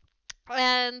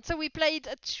 And so we played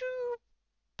a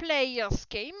two-players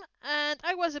game, and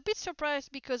I was a bit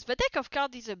surprised because the deck of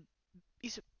cards is a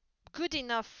good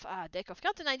enough deck of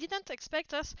cards, and I didn't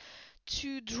expect us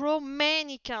to draw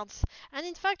many cards. And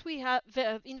in fact, we have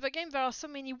in the game there are so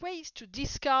many ways to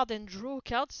discard and draw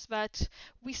cards that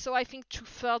we saw, I think,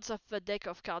 2/3 of the deck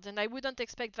of cards, and I wouldn't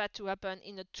expect that to happen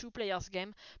in a two-players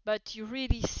game. But you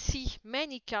really see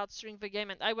many cards during the game,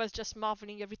 and I was just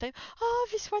marveling every time. Oh,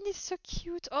 this one is so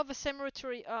cute. Oh, the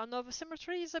cemetery. Oh no, the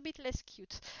cemetery is a bit less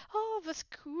cute. Oh, the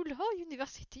school. Oh,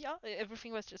 university. Oh,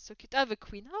 everything was just so cute. Oh, the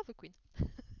queen. Oh, the queen.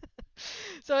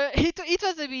 So it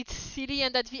was a bit silly,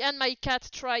 and at the end my cat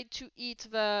tried to eat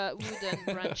the wooden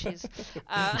branches.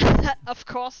 Of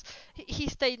course, he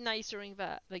stayed nice during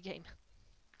the game.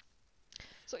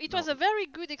 So it was No. a very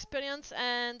good experience,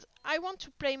 and I want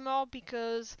to play more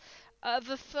because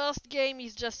the first game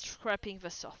is just scraping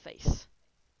the surface.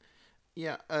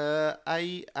 Yeah,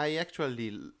 I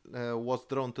actually was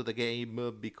drawn to the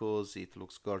game because it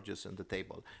looks gorgeous on the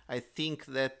table. I think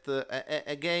that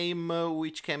a game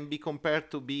which can be compared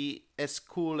to be as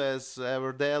cool as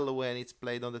Everdell when it's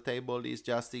played on the table is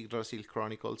just Yggdrasil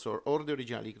Chronicles or the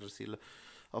original Yggdrasil,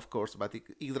 of course. But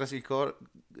Yggdrasil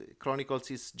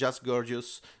Chronicles is just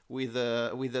gorgeous with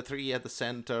the tree at the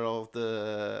center of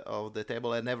the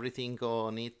table, and everything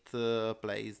on it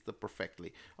plays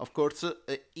perfectly. Of course,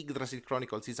 Yggdrasil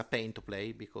Chronicles is a pain to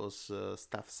play because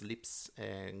stuff slips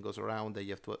and goes around, and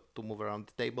you have to move around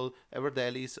the table.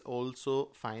 Everdell is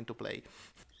also fine to play.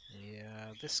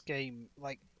 Yeah, this game,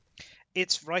 like,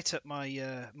 it's right up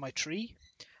my tree,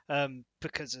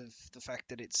 because of the fact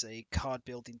that it's a card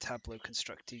building, tableau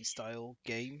constructing style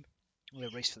game. Where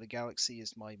Race for the Galaxy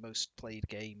is my most played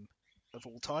game of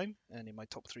all time, and in my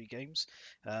top 3 games.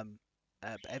 But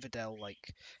Everdell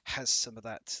has some of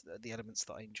that, the elements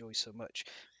that I enjoy so much.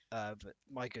 But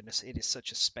my goodness, it is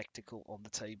such a spectacle on the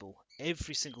table.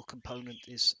 Every single component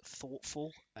is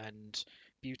thoughtful and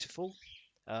beautiful.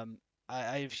 Um,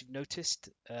 I've noticed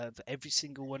that every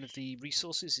single one of the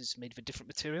resources is made of a different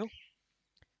material.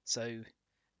 So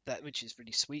that, which is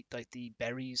really sweet. Like, the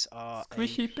berries are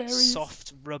Squishy a berries.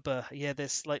 soft rubber. Yeah, they're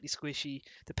slightly squishy.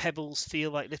 The pebbles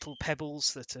feel like little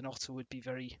pebbles that an otter would be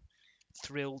very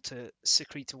thrilled to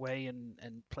secrete away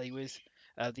and play with.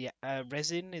 The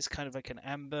resin is kind of like an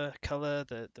amber color.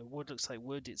 The wood looks like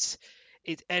wood.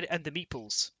 And the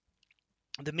meeples.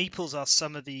 The meeples are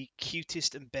some of the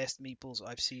cutest and best meeples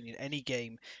I've seen in any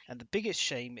game. And the biggest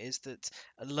shame is that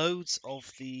loads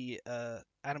of the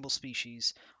animal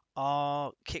species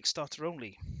are Kickstarter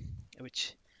only,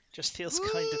 which just feels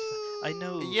kind of. I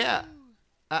know. Yeah,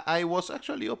 I was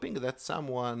actually hoping that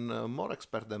someone more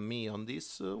expert than me on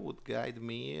this would guide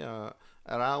me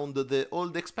around all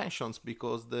the expansions,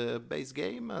 because the base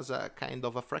game has a kind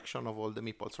of a fraction of all the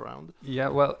meeples around. Yeah,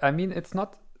 well, I mean, it's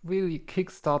not really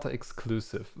Kickstarter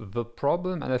exclusive. The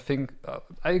problem, and I think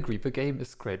I agree, the game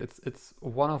is great. It's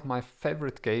one of my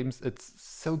favorite games. It's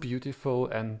so beautiful,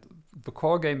 and the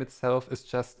core game itself is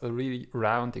just a really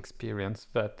round experience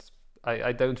that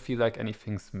I don't feel like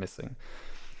anything's missing.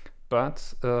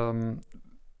 But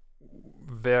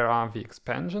there are the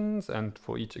expansions, and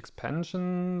for each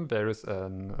expansion there is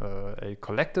a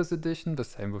collector's edition. The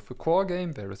same with the core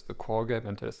game. There is the core game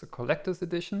and there's the collector's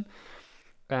edition.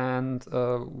 And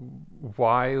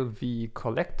while the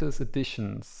collector's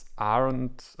editions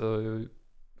aren't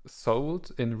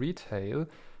sold in retail,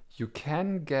 you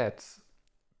can get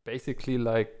basically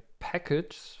like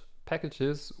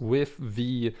packages with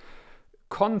the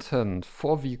content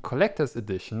for the collector's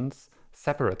editions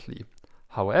separately.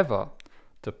 However,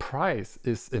 the price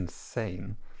is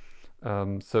insane.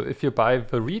 So if you buy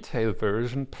the retail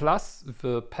version plus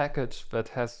the package that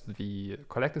has the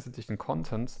collector's edition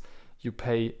contents, you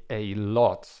pay a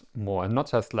lot more, and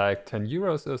not just like 10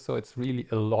 euros or so. It's really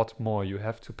a lot more you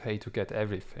have to pay to get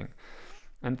everything,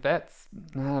 and that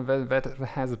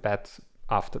has a bad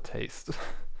aftertaste.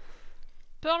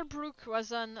 Pearlbrook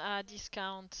was on a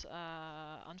discount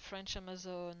on French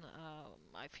Amazon,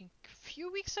 I think a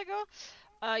few weeks ago.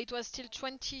 It was still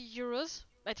 20 euros,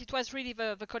 but it was really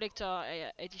the collector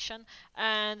edition,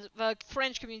 and the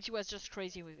French community was just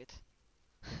crazy with it.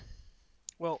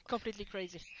 Well, Completely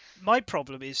crazy. my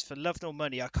problem is for love nor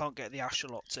money, I can't get the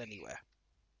Axolots anywhere.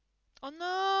 Oh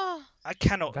no! I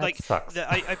cannot. That Like, sucks.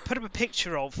 I put up a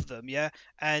picture of them, yeah,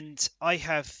 and I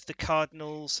have the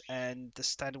cardinals and the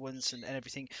standard ones and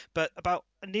everything, but about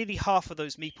nearly half of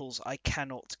those meeples I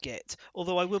cannot get.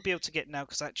 Although I will be able to get now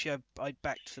because actually I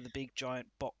backed for the big giant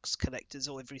box collectors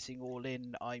or everything all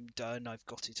in. I'm done. I've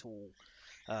got it all.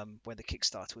 When the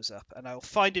Kickstarter was up, and I'll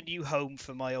find a new home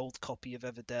for my old copy of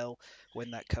Everdell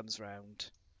when that comes round.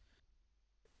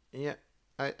 Yeah,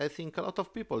 I think a lot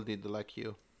of people did like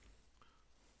you.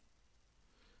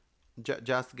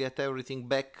 Just get everything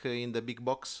back in the big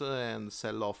box and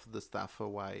sell off the stuff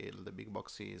while the big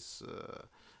box is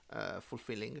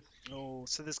fulfilling. Oh,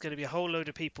 so there's going to be a whole load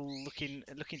of people looking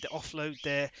to offload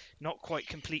their not quite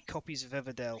complete copies of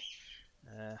Everdell.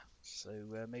 So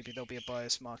maybe there'll be a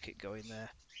buyer's market going there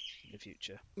in the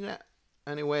future. Yeah.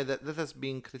 Anyway, that has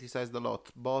been criticized a lot.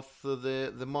 Both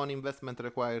the money investment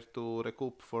required to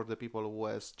recoup for the people who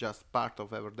has just part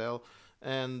of Everdell,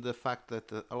 and the fact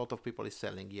that a lot of people is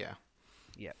selling. Yeah.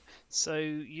 Yeah. So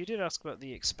you did ask about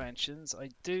the expansions. I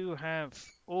do have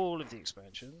all of the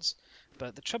expansions,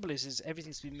 but the trouble is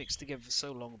everything's been mixed together for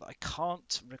so long that I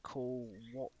can't recall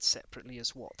what separately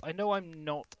is what. I know I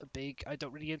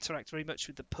don't really interact very much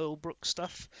with the Pearlbrook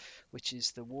stuff, which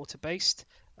is the water-based.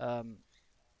 But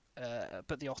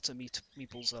the otter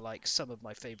meeples are like some of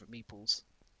my favorite meeples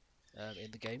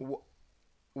in the game.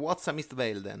 What's a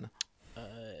Mistvale then?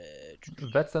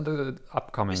 That's the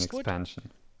upcoming Mistwood? expansion.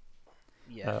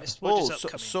 Yeah, Mistwood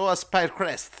is so upcoming. a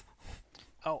Spirecrest.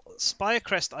 Oh,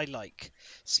 Spirecrest I like.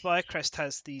 Spirecrest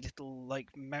has the little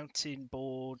like mountain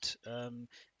board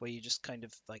where you just kind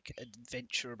of like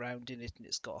adventure around in it, and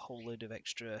it's got a whole load of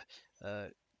extra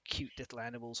cute little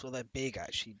animals. Well, they're big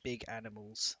actually, big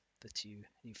animals that you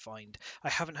find. I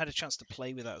haven't had a chance to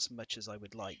play with that as much as I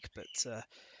would like, but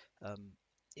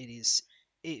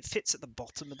it fits at the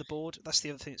bottom of the board. That's the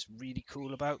other thing that's really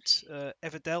cool about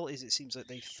Everdell is it seems like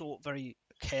they've thought very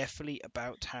carefully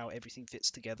about how everything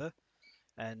fits together.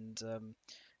 And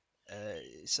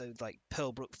so like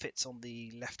Pearlbrook fits on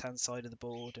the left hand side of the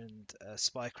board and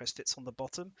Spirecrest fits on the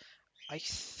bottom. I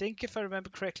think if I remember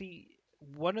correctly,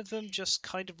 one of them just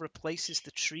kind of replaces the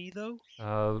tree though.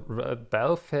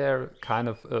 Belfair kind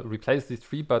of replaces the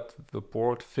tree, but the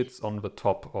board fits on the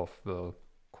top of the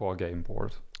core game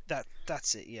board.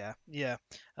 That's it, yeah.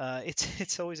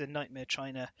 It's always a nightmare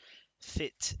trying to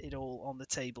fit it all on the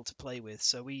table to play with.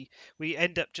 So we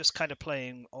end up just kind of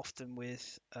playing often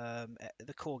with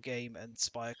the core game and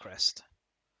Spirecrest.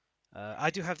 I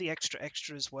do have the extra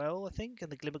as well, I think,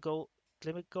 and the Glimmer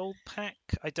Gold pack.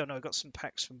 I don't know. I got some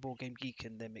packs from Board Game Geek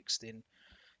and they're mixed in.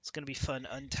 It's going to be fun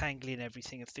untangling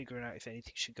everything and figuring out if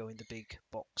anything should go in the big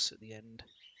box at the end.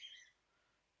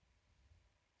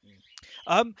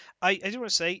 I do want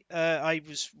to say I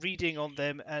was reading on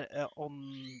them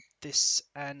on this,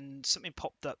 and something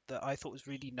popped up that I thought was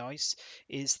really nice.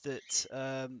 Is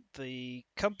that the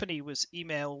company was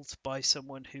emailed by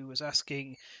someone who was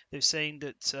asking. They're saying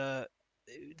that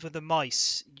for the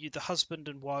mice, the husband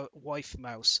and wife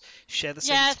mouse share the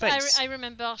same space. Yes, I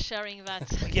remember sharing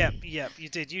that. Yeah, you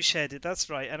did. You shared it. That's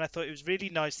right. And I thought it was really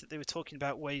nice that they were talking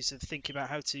about ways of thinking about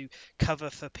how to cover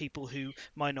for people who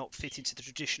might not fit into the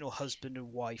traditional husband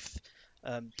and wife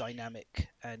dynamic,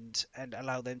 and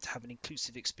allow them to have an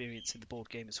inclusive experience in the board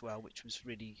game as well, which was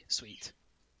really sweet.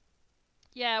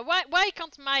 Yeah, why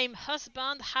can't my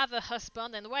husband have a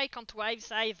husband, and why can't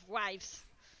wives have wives?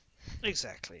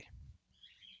 Exactly.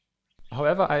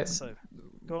 However, So,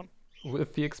 go on.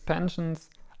 with the expansions,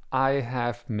 I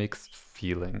have mixed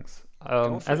feelings.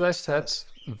 As I said,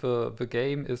 the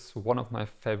game is one of my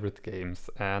favorite games,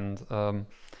 and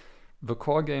the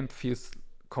core game feels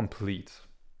complete.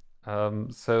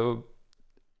 So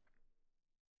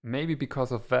maybe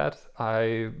because of that,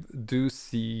 I do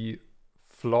see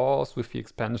flaws with the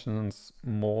expansions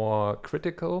more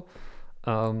critical.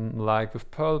 Like with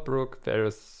Pearlbrook, there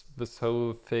is this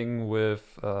whole thing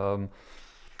with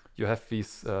you have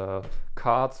these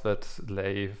cards that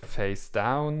lay face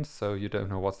down, so you don't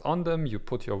know what's on them. You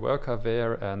put your worker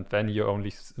there, and then you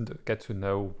only get to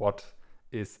know what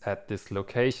is at this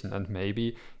location, and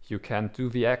maybe you can't do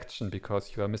the action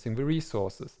because you are missing the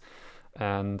resources.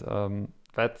 And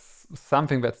that's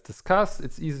something that's discussed.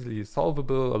 It's easily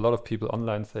solvable. A lot of people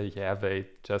online say, yeah, they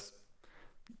just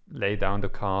lay down the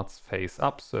cards face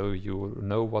up so you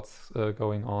know what's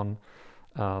going on.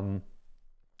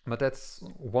 But that's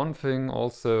one thing.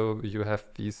 Also, you have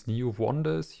these new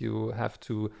wonders you have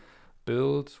to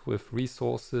build with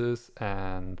resources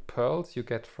and pearls you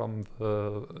get from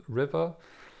the river.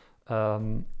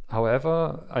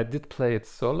 However, I did play it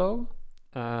solo,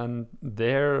 and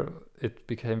there it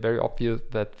became very obvious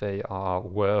that they are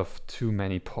worth too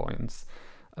many points.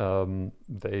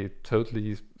 They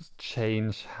totally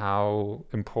change how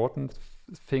important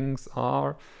things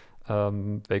are.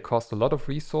 They cost a lot of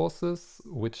resources,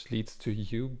 which leads to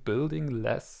you building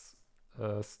less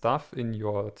stuff in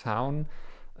your town.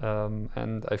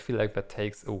 And I feel like that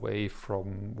takes away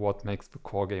from what makes the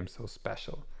core game so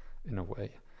special, in a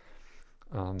way.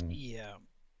 Yeah.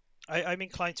 I'm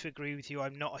inclined to agree with you.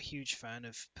 I'm not a huge fan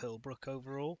of Pearlbrook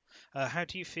overall. How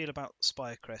do you feel about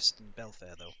Spirecrest and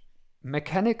Belfair, though?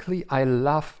 Mechanically, I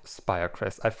love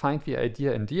Spirecrest. I find the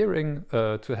idea endearing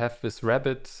to have this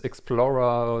rabbit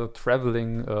explorer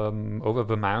traveling over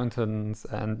the mountains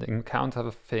and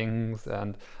encounter things.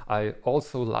 And I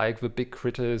also like the big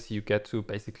critters you get to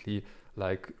basically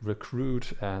like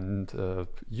recruit and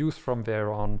use from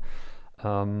there on.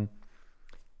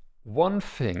 One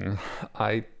thing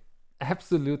I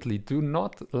absolutely do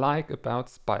not like about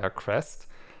Spirecrest,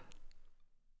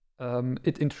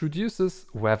 it introduces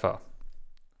weather.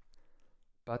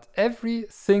 But every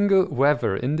single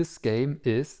weather in this game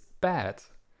is bad.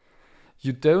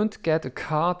 You don't get a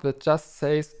card that just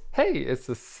says, hey, it's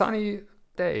a sunny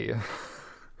day.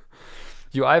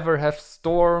 You either have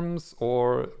storms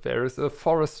or there is a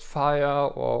forest fire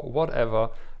or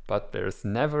whatever, but there's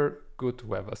never good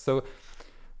weather. So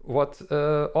what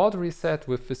Audrey said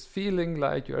with this feeling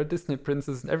like you're a Disney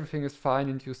princess and everything is fine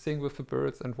and you sing with the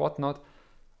birds and whatnot,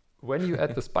 when you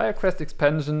add the Spirecrest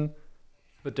expansion,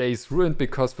 the day is ruined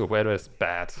because the weather is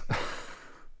bad.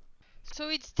 So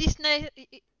it's Disney.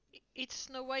 It's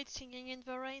Snow White singing in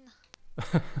the rain.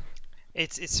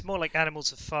 It's more like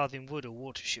Animals of Farthing Wood or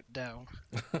Watership Down.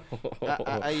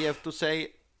 I have to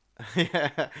say,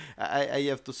 I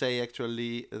have to say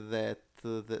actually that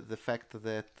the fact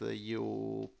that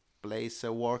you place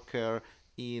a worker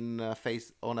in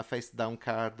on a face down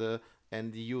card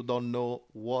and you don't know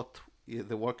what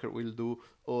the worker will do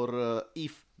or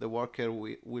if the worker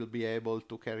will be able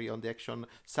to carry on the action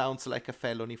sounds like a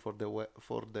felony for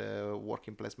the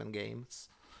working placement games.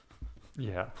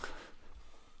 Yeah.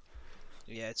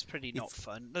 Yeah, it's pretty not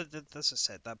fun. As I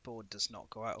said, that board does not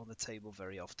go out on the table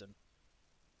very often.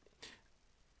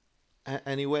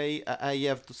 Anyway, I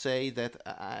have to say that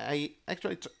I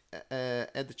actually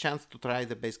had the chance to try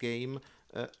the base game.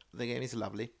 The game is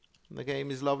lovely. The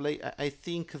game is lovely. I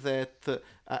think that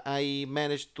I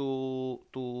managed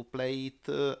to play it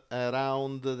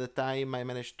around the time I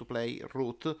managed to play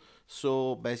Root.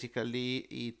 So basically,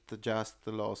 it just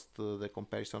lost the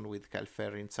comparison with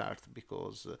Calferin's art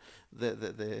because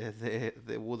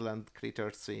the woodland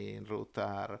critters in Root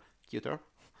are cuter.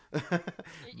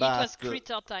 It was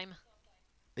critter time.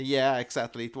 Yeah,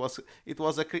 exactly. It was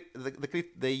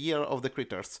the year of the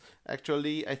critters.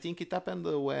 Actually, I think it happened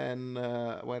when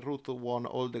Root won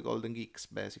all the Golden Geeks,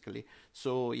 basically.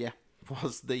 So yeah, it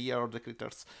was the year of the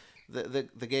critters.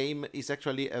 The game is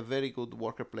actually a very good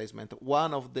worker placement.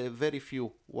 One of the very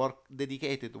few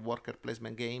dedicated worker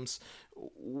placement games,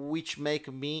 which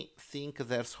make me think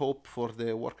there's hope for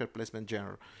the worker placement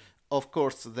genre. Of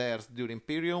course, there's Dune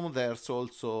Imperium, there's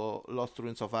also Lost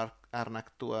Ruins of Arnak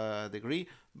to a degree,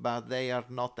 but they are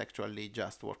not actually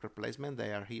just worker placement,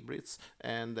 they are hybrids,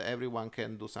 and everyone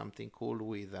can do something cool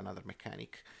with another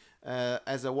mechanic.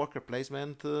 As a worker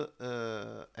placement,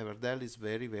 Everdell is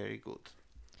very, very good.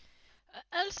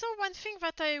 Also, one thing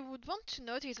that I would want to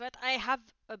note is that I have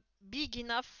a big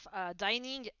enough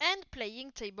dining and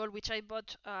playing table, which I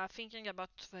bought thinking about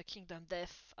the Kingdom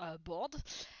Death board.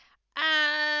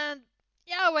 And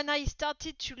yeah, when I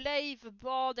started to lay the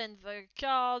board and the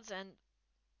cards and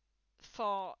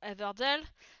for Everdell,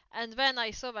 and then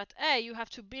I saw that hey, you have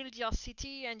to build your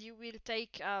city and you will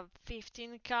take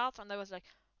 15 cards, and I was like,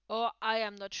 oh, I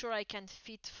am not sure I can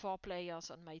fit 4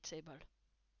 players on my table.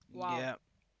 Wow. Yeah,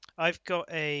 I've got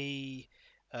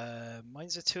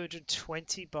mine's a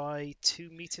 220 by 2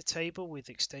 meter table with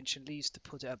extension leaves to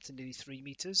put it up to nearly 3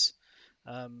 meters.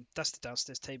 That's the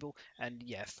downstairs table, and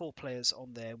yeah, 4 players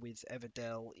on there with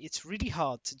Everdell. It's really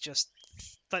hard to just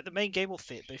like the main game will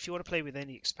fit, but if you want to play with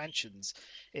any expansions,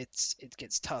 it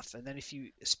gets tough. And then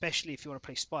especially if you want to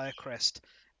play Spirecrest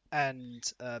and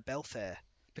Belfair,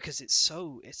 because it's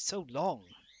so long.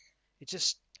 You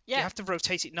Yeah, have to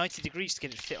rotate it 90 degrees to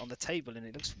get it to fit on the table, and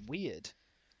it looks weird.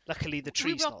 Luckily, the we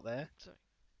tree's were not there. sorry.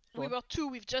 Go We on. were 2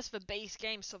 with just the base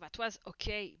game, so that was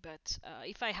okay. But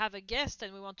if I have a guest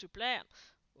and we want to play,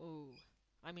 oh,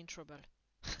 I'm in trouble.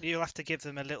 You'll have to give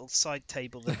them a little side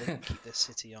table that they can keep their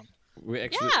city on.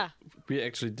 Yeah, we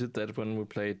actually did that when we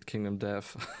played Kingdom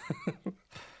Death.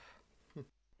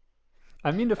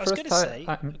 I mean, I was going to say,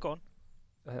 go on.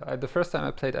 the first time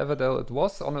I played Everdell, it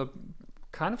was on a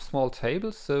kind of small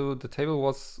table, so the table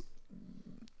was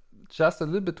just a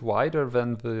little bit wider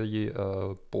than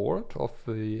the board of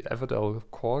the Everdell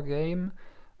core game,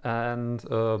 and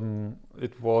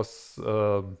it was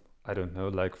I don't know,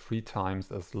 like 3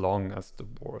 times as long as the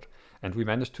board, and we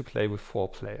managed to play with 4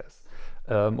 players.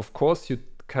 Of course, you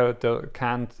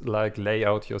can't like lay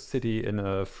out your city in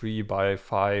a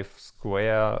 3x5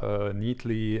 square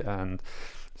neatly, and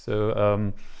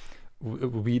so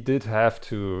we did have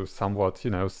to somewhat,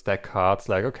 stack cards.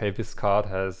 Like, okay, this card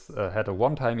has had a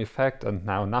one-time effect and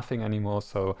now nothing anymore,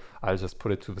 so I'll just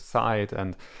put it to the side.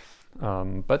 And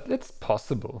but it's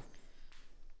possible.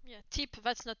 yeah. Tip: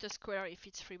 that's not a square if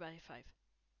it's 3x5.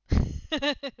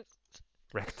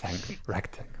 Rectangle.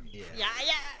 Yeah.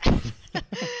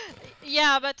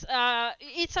 Yeah, but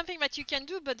it's something that you can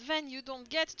do, but then you don't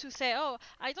get to say, oh,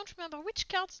 I don't remember which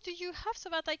cards do you have so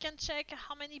that I can check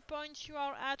how many points you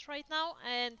are at right now,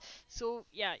 and so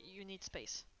yeah, you need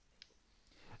space.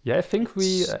 Yeah, I think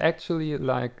we actually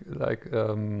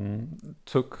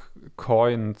took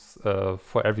coins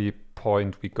for every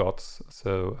point we got,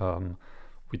 so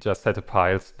we just had a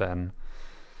piles then.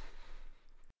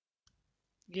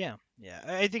 Yeah.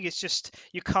 I think it's just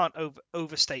you can't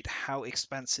overstate how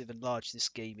expansive and large this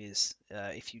game is.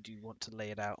 If you do want to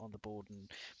lay it out on the board and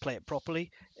play it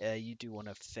properly, you do want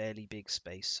a fairly big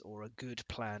space or a good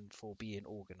plan for being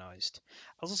organized.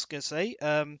 I was also going to say,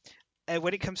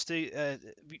 when it comes to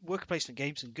worker placement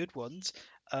games and good ones,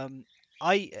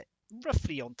 I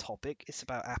roughly on topic. It's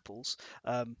about apples.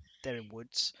 They're in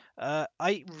woods.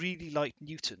 I really like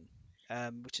Newton.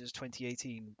 Which is a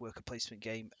 2018 worker placement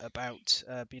game about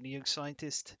being a young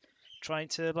scientist trying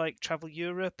to like travel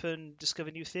Europe and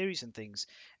discover new theories and things.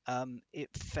 It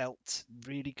felt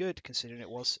really good considering it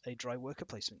was a dry worker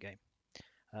placement game.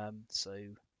 So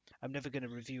I'm never going to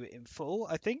review it in full,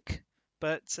 I think.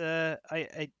 But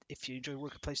if you enjoy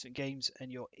worker placement games and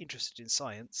you're interested in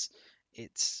science,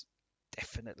 it's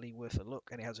definitely worth a look,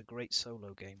 and it has a great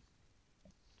solo game.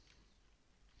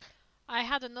 I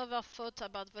had another thought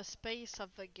about the space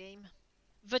of the game.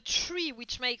 The tree,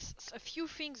 which makes a few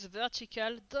things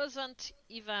vertical, doesn't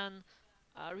even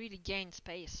really gain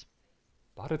space.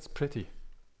 But it's pretty.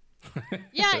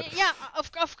 Yeah,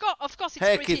 of course, it's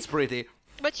Heck, pretty. it's pretty.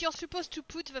 But you're supposed to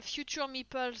put the future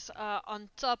meeples on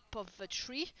top of the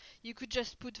tree. You could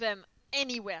just put them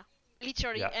anywhere,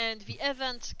 literally. Yeah. And the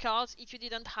event cards, if you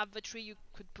didn't have the tree, you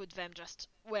could put them just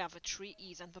where the tree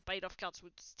is, and the pile of cards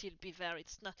would still be there.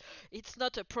 It's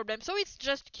not a problem. So it's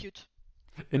just cute.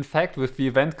 In fact, with the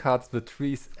event cards, the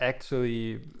tree's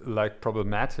actually like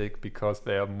problematic because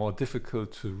they are more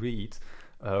difficult to read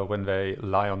when they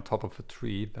lie on top of a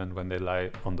tree than when they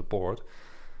lie on the board.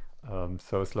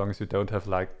 So as long as you don't have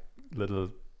like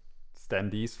little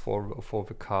standees for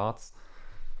the cards.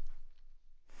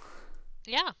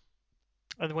 Yeah.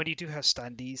 And when you do have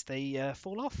standees, they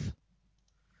fall off.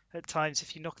 At times,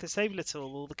 if you knock the table at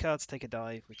all the cards take a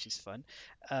dive, which is fun.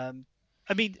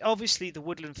 I mean, obviously, the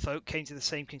woodland folk came to the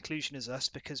same conclusion as us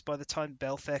because by the time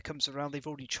Belfair comes around, they've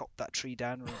already chopped that tree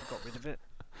down and got rid of it.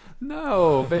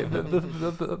 No,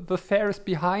 the fair is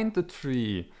behind the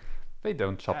tree. They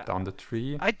don't chop down the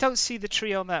tree. I don't see the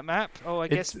tree on that map. Oh, I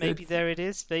guess maybe there it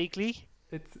is, vaguely.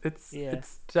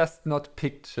 It's just not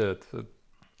pictured.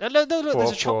 No,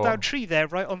 there's a chopped down tree there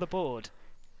right on the board.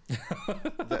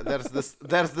 There's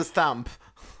the stump.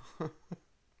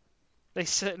 They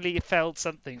certainly felled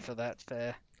something for that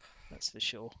fair. That's for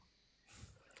sure.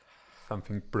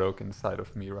 Something broke inside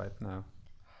of me right now.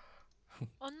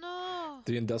 Oh no!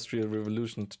 The Industrial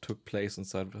Revolution took place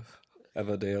inside of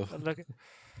Everdell.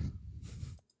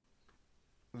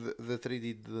 The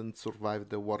tree didn't survive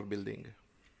the war building.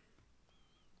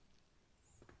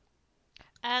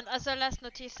 And as a last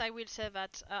notice, I will say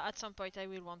that at some point I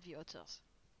will want the otters.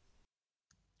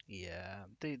 Yeah,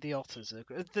 the otters are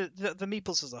the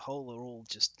meeples as a whole are all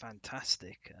just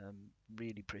fantastic.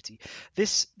 Really pretty.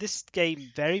 This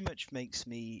game very much makes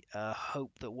me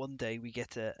hope that one day we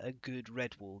get a good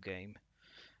Redwall game.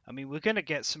 I mean, we're going to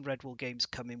get some Redwall games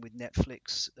coming with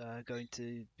Netflix going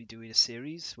to be doing a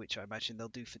series, which I imagine they'll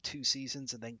do for 2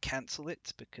 seasons and then cancel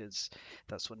it because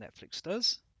that's what Netflix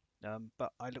does.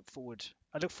 But I look forward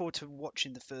to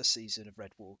watching the first season of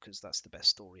Redwall because that's the best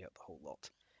story out the whole lot.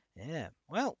 Yeah.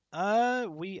 Well,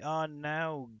 we are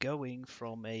now going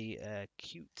from a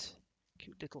cute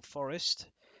little forest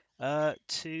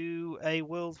to a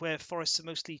world where forests are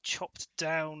mostly chopped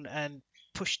down and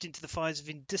pushed into the fires of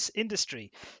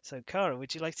industry. So, Kara,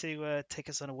 would you like to take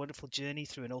us on a wonderful journey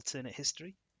through an alternate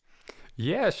history?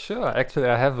 Yeah, sure. Actually,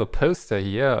 I have a poster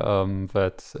here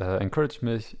that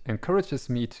encourages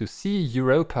me to see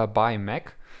Europa by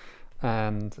Mac,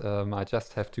 and I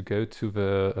just have to go to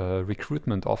the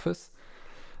recruitment office.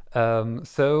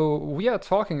 So we are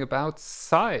talking about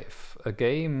Scythe, a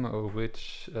game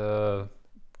which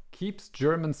keeps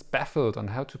Germans baffled on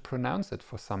how to pronounce it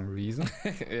for some reason.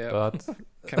 Yeah, But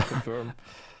can confirm.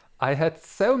 I had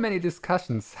so many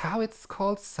discussions how it's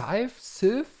called Scythe,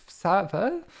 Scythe,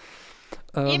 Scythe.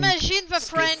 Imagine the Skiff.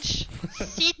 French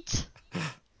sit.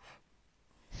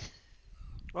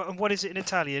 Well, and what is it in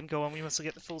Italian? Go on, we must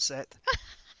get the full set.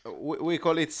 We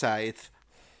call it Scythe.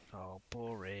 Oh,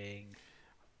 boring.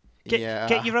 Yeah,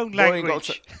 Get your own boring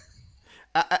also. language.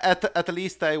 At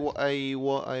least I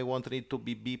wanted it to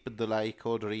be beeped like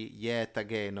Audrey yet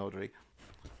again, Audrey.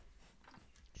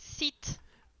 Sit.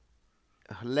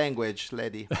 Language,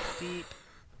 lady. Beep.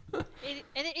 And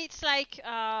it's like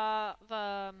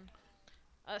the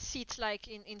sit like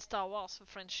in Star Wars. The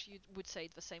French you would say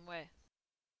it the same way.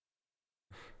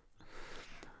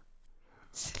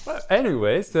 Well,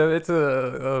 anyway, so it's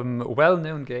a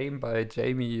well-known game by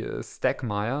Jamie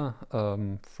Stegmaier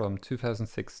from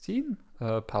 2016,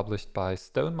 published by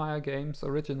Stonemaier Games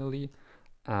originally.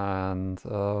 And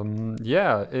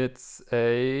yeah, it's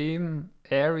a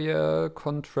area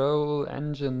control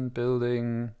engine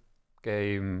building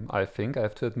game, I think. I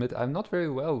have to admit, I'm not very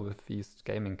well with these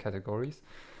gaming categories.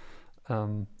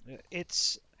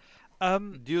 It's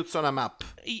Dudes on a map.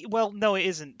 well, no, it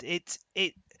isn't.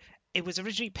 It was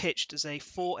originally pitched as a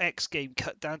 4x game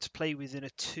cut down to play within a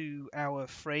 2-hour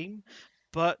frame,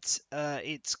 but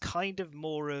it's kind of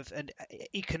more of an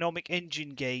economic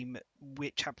engine game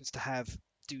which happens to have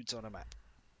dudes on a map.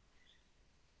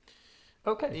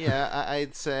 Okay. Yeah,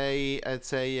 I'd say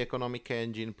economic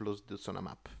engine plus dudes on a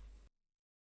map.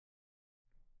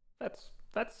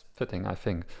 That's fitting, I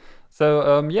think.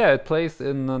 So yeah, it plays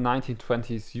in the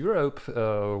 1920s Europe,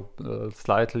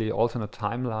 slightly alternate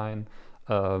timeline.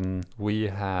 We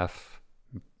have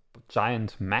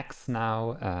giant mechs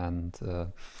now, and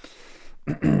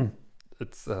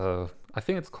it's I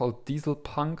think it's called Diesel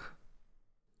Punk.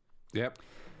 Yep.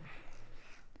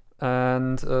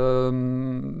 And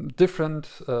different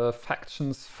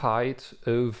factions fight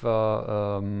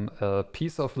over a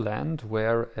piece of land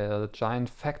where a giant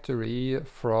factory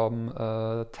from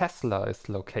Tesla is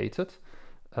located,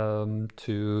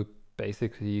 to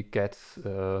basically get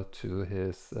to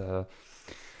his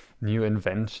new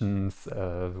inventions,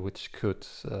 which could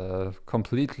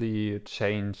completely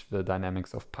change the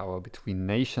dynamics of power between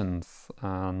nations.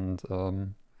 And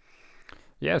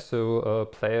yeah, so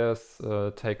players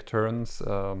take turns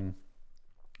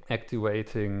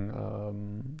activating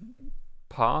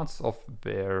parts of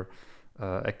their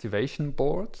activation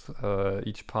board.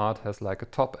 Each part has like a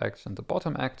top action, the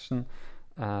bottom action,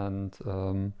 and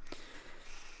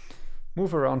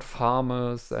move around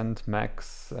farmers and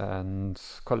mechs and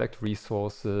collect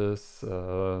resources,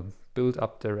 build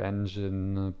up their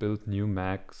engine, build new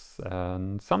mechs,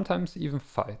 and sometimes even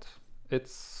fight.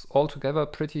 It's altogether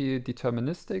pretty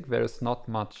deterministic. There is not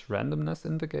much randomness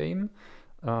in the game,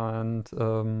 and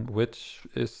which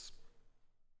is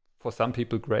for some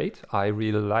people great. I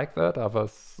really like that.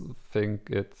 Others think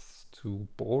it's too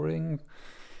boring,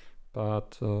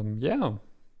 but yeah.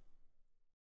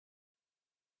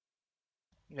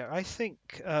 Yeah, I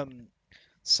think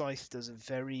Scythe does a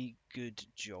very good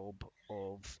job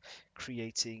of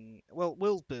creating, well,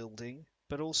 world building,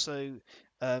 but also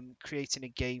creating a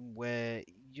game where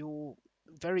you're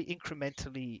very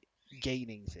incrementally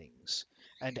gaining things,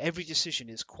 and every decision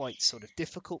is quite sort of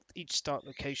difficult. Each start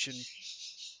location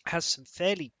has some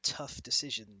fairly tough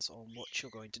decisions on what you're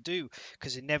going to do,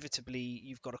 because inevitably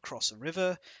you've got to cross a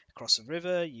river. Across a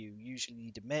river, you usually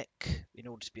need a mech in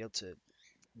order to be able to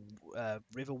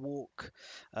river walk,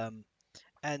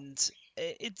 and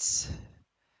it's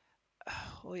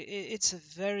It's a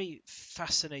very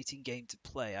fascinating game to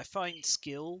play. I find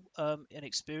skill and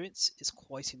experience is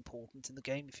quite important in the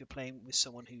game. If you're playing with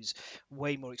someone who's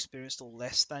way more experienced or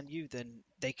less than you, then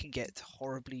they can get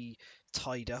horribly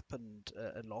tied up and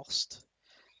lost.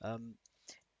 Um,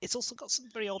 it's also got some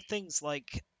very odd things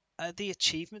like the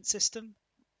achievement system,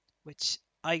 which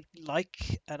I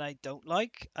like and I don't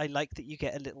like. I like that you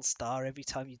get a little star every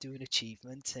time you do an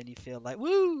achievement and you feel like,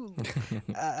 woo!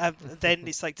 Then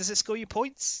it's like, does it score you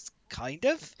points? Kind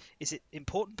of. Is it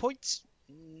important points?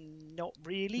 Not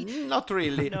really. Not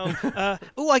really. No.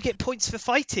 Oh, I get points for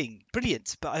fighting.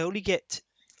 Brilliant. But I only get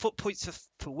foot points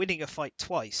for winning a fight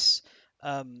twice.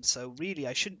 So really,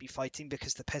 I shouldn't be fighting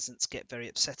because the peasants get very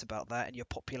upset about that, and your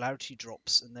popularity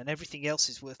drops, and then everything else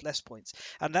is worth less points.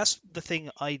 And that's the thing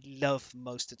I love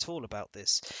most at all about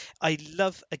this. I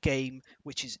love a game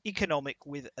which is economic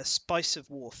with a spice of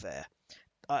warfare.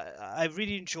 I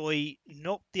really enjoy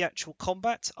not the actual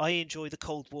combat. I enjoy the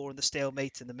Cold War and the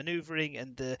stalemate and the maneuvering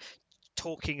and the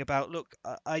talking about, look,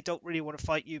 I don't really want to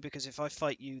fight you because if I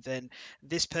fight you, then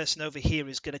this person over here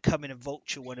is going to come in and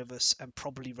vulture one of us and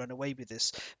probably run away with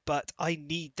us. But I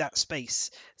need that space.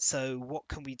 So what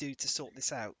can we do to sort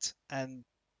this out? And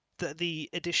the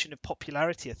addition of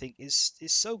popularity, I think, is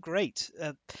so great.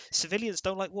 Civilians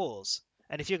don't like wars.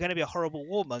 And if you're going to be a horrible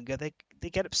warmonger, they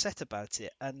get upset about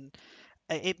it. And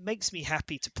it makes me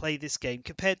happy to play this game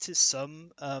compared to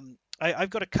some.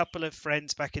 I've got a couple of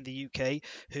friends back in the UK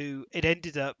who it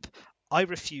ended up. I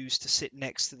refused to sit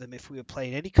next to them if we were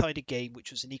playing any kind of game which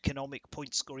was an economic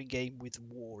point scoring game with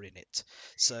war in it.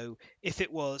 So if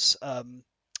it was the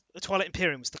Twilight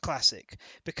Imperium was the classic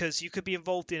because you could be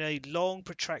involved in a long,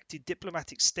 protracted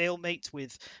diplomatic stalemate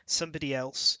with somebody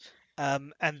else,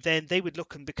 and then they would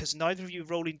look, and because neither of you are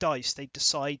rolling dice, they'd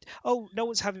decide, oh, no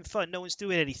one's having fun, no one's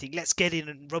doing anything, let's get in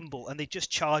and rumble, and they just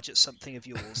charge at something of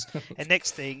yours. And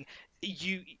next thing,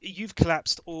 you've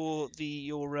collapsed, or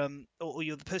the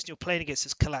person you're playing against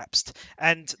has collapsed,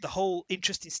 and the whole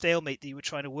interesting stalemate that you were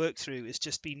trying to work through is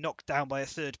just being knocked down by a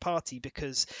third party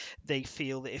because they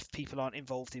feel that if people aren't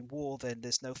involved in war, then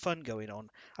there's no fun going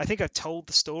on. I think I've told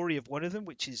the story of one of them,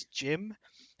 which is Jim.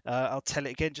 I'll tell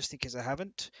it again just in case I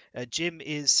haven't. Jim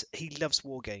he loves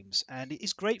war games, and it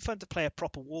is great fun to play a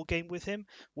proper war game with him,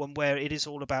 one where it is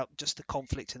all about just the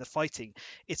conflict and the fighting.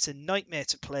 It's a nightmare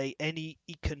to play any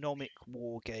economic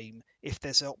war game if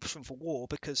there's an option for war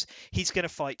because he's going to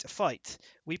fight a fight.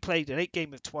 We played an 8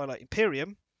 game of Twilight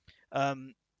Imperium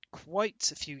um,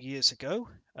 quite a few years ago.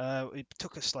 It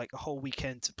took us like a whole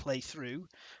weekend to play through,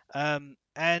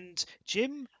 and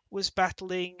Jim was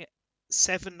battling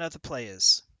 7 other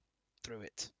players through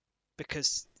it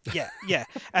because yeah,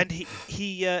 and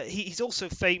he's also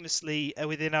famously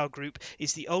within our group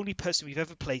is the only person we've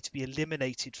ever played to be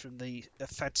eliminated from the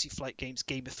Fantasy Flight Games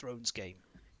Game of Thrones game,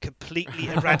 completely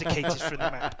eradicated from the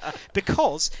map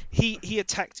because he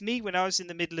attacked me when I was in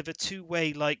the middle of a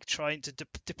two-way, like trying to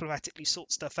diplomatically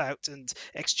sort stuff out and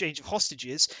exchange of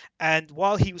hostages, and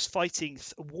while he was fighting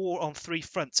a war on 3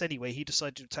 fronts anyway, he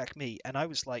decided to attack me, and I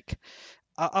was like,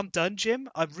 I'm done, Jim.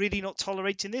 I'm really not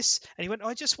tolerating this. And he went,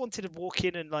 I just wanted to walk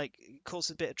in and like cause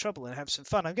a bit of trouble and have some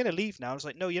fun. I'm going to leave now. I was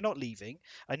like, no, you're not leaving.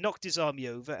 I knocked his army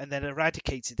over and then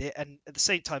eradicated it. And at the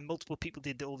same time, multiple people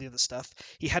did all the other stuff.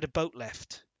 He had a boat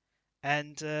left.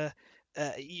 And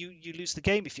you lose the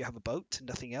game if you have a boat and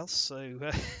nothing else.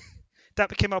 So that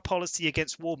became our policy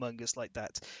against warmongers like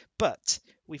that. But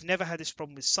we've never had this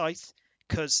problem with Scythe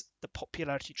because the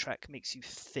popularity track makes you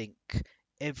think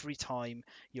every time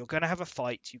you're going to have a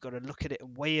fight. You've got to look at it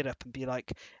and weigh it up and be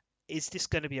like, is this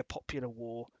going to be a popular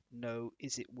war? No.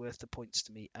 Is it worth the points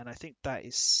to me? And I think that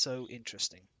is so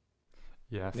interesting.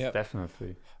 Yes, Yeah.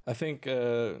 definitely. I think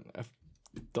I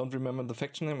don't remember the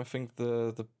faction name. I think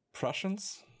the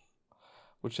Prussians,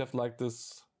 which have like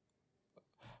this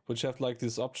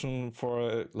option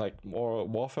for like more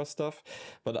warfare stuff,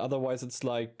 but otherwise it's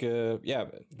like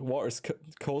war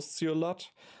costs you a lot,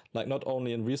 like not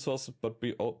only in resources but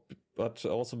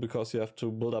also because you have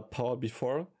to build up power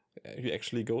before you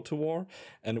actually go to war,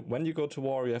 and when you go to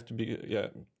war you have to be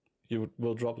you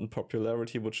will drop in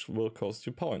popularity, which will cost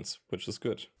you points, which is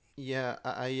good. Yeah,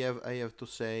 I have to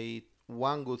say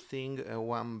one good thing,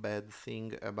 one bad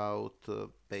thing about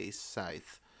base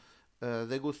Scythe.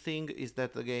 The good thing is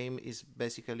that the game is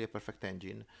basically a perfect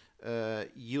engine.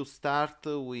 You start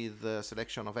with a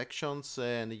selection of actions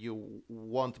and you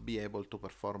won't be able to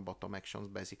perform bottom actions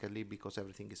basically because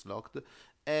everything is locked.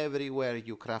 Everywhere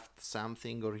you craft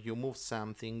something or you move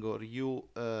something or you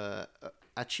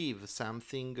achieve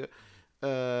something,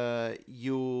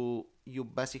 you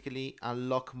basically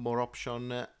unlock more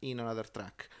option in another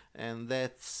track, and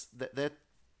that's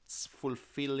it's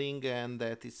fulfilling and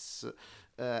that it's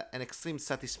an extreme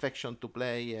satisfaction to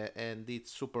play, and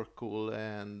it's super cool,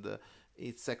 and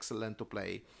it's excellent to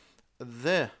play.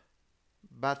 The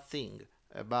bad thing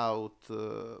about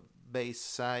base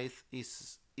Scythe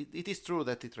is it is true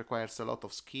that it requires a lot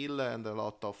of skill and a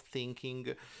lot of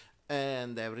thinking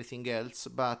and everything else,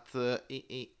 but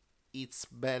it's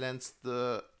balanced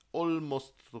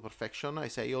almost to perfection. I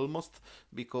say almost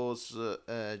because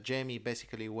Jamie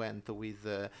basically went with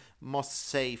the most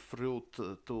safe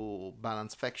route to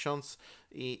balance factions.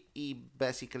 He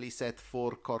basically set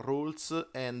 4 core rules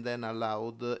and then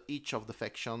allowed each of the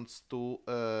factions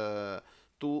to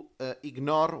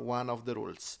ignore one of the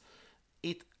rules.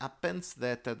 It happens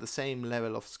that at the same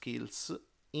level of skills,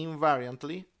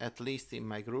 invariantly, at least in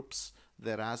my groups,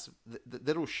 the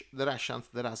Russians,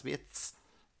 the Razviets,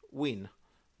 win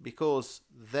because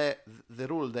the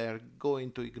rule they're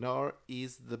going to ignore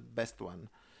is the best one.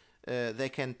 They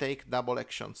can take double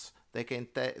actions. They can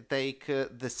take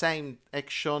the same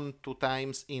action 2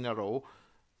 times in a row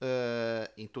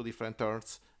in 2 different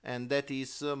turns, and that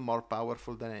is more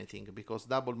powerful than anything because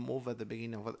double move at the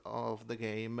beginning of the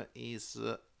game is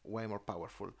way more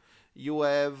powerful. You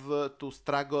have to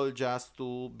struggle just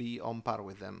to be on par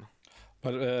with them.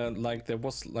 But like there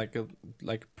was like a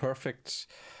perfect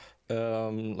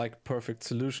perfect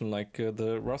solution. Like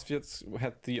the Russians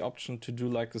had the option to do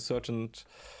like a certain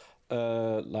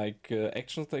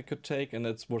actions they could take, and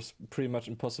it was pretty much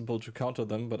impossible to counter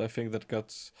them. But I think that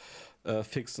got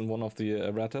fixed in one of the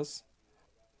erratas.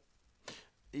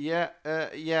 Yeah,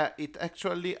 it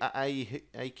actually, I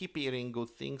keep hearing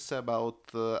good things about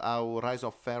how Rise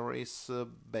of Fenris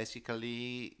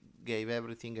basically gave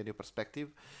everything a new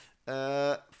perspective.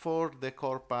 For the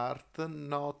core part,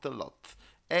 not a lot.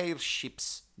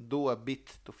 Airships do a bit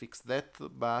to fix that,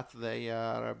 but they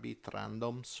are a bit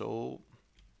random, so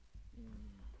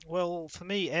Well, for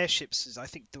me, airships is, I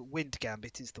think the Wind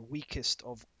Gambit is the weakest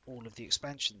of all of the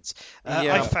expansions. I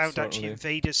yeah, found actually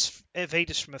certainly.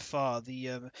 Invaders from Afar,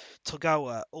 the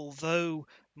Togawa, although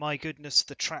my goodness,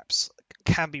 the traps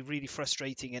can be really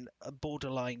frustrating and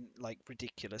borderline like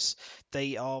ridiculous.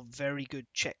 They are very good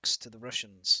checks to the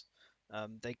Russians.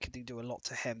 They can do a lot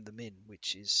to hem them in,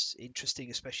 which is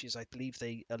interesting, especially as I believe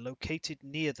they are located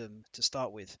near them to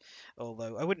start with.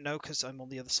 Although I wouldn't know because I'm on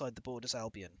the other side of the board as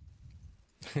Albion.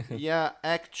 yeah.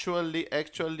 Actually,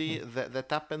 that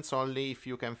happens only if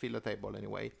you can fill a table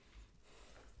anyway.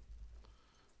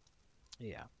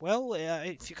 Yeah. Well,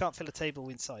 if you can't fill a table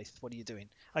with Scythe, what are you doing?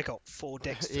 I got 4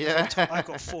 decks. Yeah, I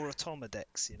got 4 Automa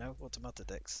decks. Automata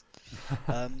decks.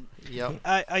 Um, yeah,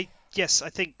 yes, I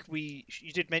think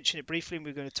you did mention it briefly, and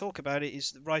we're going to talk about it.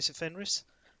 Is the Rise of Fenris,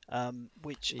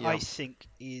 which I yeah. think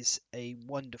is a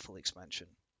wonderful expansion.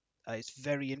 It's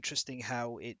very interesting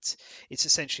how it's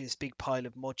essentially this big pile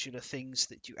of modular things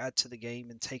that you add to the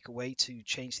game and take away to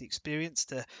change the experience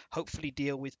to hopefully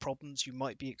deal with problems you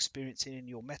might be experiencing in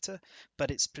your meta.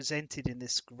 But it's presented in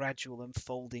this gradual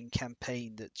unfolding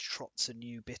campaign that trots a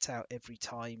new bit out every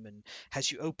time and has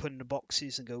you open the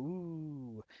boxes and go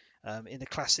ooh. In a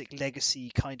classic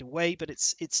legacy kind of way, but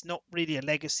it's not really a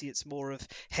legacy. It's more of,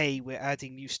 hey, we're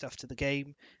adding new stuff to the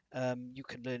game. You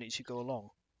can learn it as you go along.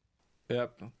 Yeah,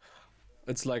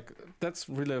 it's like that's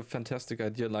really a fantastic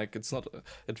idea. Like it's not,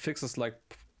 it fixes like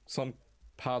some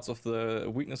parts of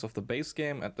the weakness of the base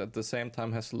game, at the same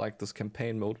time has like this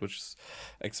campaign mode which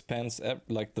expands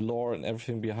like the lore and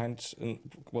everything behind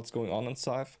what's going on in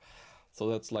Scythe. So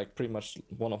that's like pretty much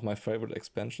one of my favorite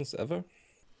expansions ever.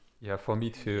 Yeah, for me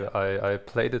too. Yeah. I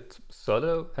played it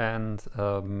solo and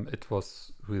it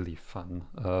was really fun.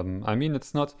 I mean,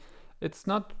 it's not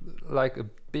like a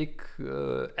big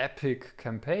epic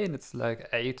campaign. It's like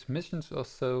 8 missions or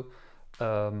so.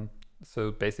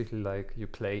 So basically, like you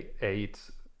play 8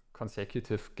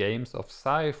 consecutive games of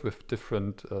Scythe with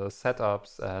different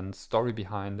setups and story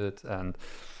behind it. And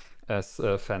as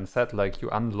Fan said, like you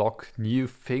unlock new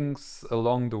things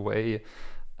along the way.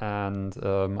 And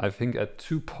I think at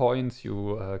 2 points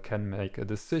you can make a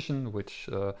decision which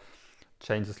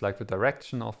changes like the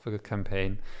direction of the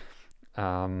campaign.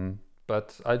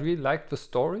 But I really liked the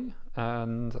story,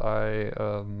 and I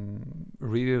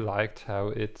really liked how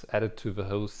it added to the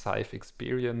whole Scythe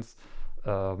experience.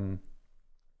 So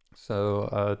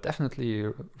definitely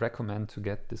recommend to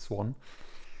get this one.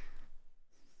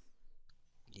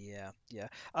 Yeah, yeah.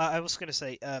 I was going to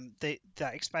say,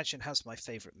 that expansion has my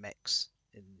favorite mechs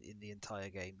in the entire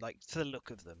game. Like for the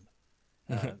look of them.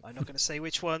 I'm not going to say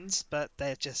which ones, but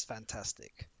they're just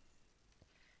fantastic.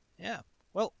 Yeah.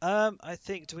 Well, I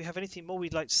think, do we have anything more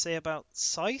we'd like to say about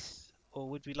Scythe, or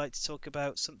would we like to talk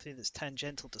about something that's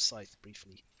tangential to Scythe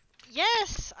briefly?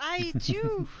 Yes, I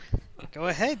do. Go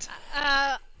ahead.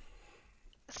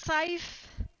 Scythe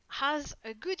has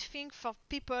a good thing for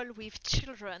people with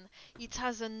children. It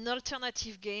has an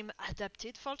alternative game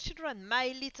adapted for children,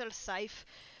 My Little Scythe,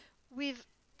 with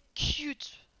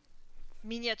cute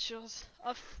miniatures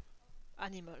of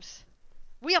animals.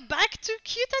 We are back to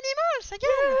cute animals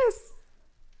again!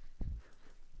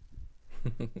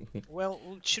 Yes. Well,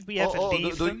 should we ever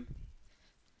leave them?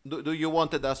 Do you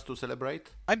wanted us to celebrate?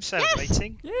 I'm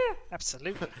celebrating. Yeah.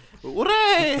 Absolutely.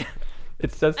 Hooray!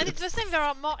 It's just. And it's the same, there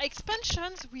are more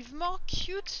expansions with more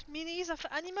cute minis of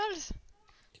animals.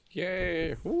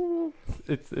 Yay! Woo.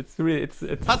 It's really it's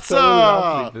Hatsa! so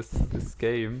lovely this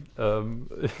game.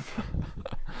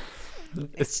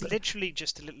 It's literally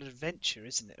just a little adventure,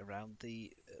 isn't it? Around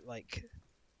the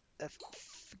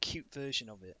cute version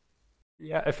of it.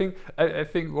 Yeah, I think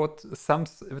what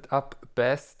sums it up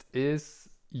best is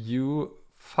you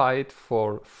fight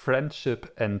for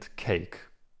friendship and cake.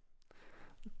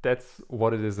 That's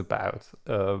what it is about.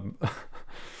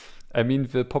 I mean,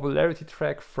 the popularity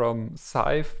track from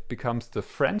Scythe becomes the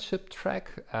friendship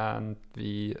track, and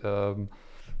the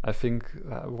I think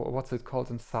what's it called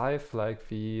in Scythe? Like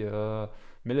the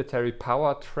military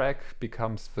power track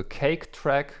becomes the cake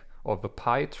track or the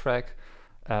pie track,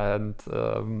 and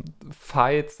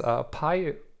fights are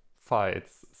pie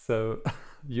fights. So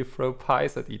you throw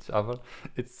pies at each other.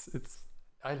 It's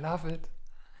I love it.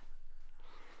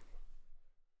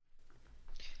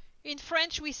 In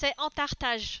French, we say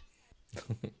entartage.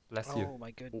 Bless you. Oh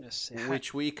my goodness. It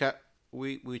Which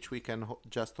we can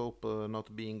just hope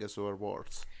not being as our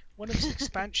words. One of his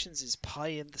expansions is Pie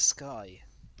in the Sky.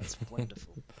 That's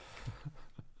wonderful.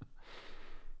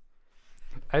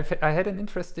 I had an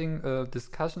interesting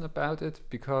discussion about it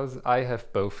because I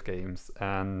have both games,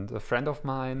 and a friend of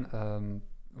mine,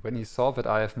 when he saw that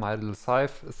I have My Little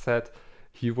Scythe, said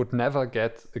he would never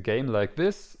get a game like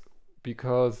this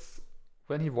because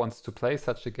when he wants to play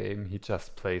such a game, he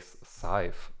just plays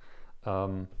Scythe.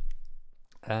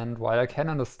 And while I can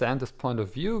understand this point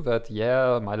of view that,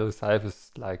 yeah, My Little Scythe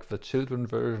is like the children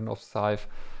version of Scythe,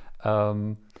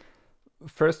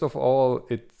 first of all,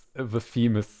 the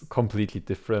theme is completely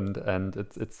different, and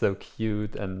it's so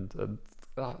cute and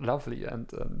lovely,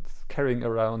 and carrying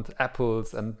around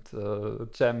apples and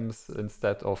gems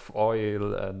instead of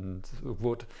oil and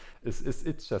wood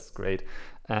it's just great.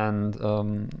 And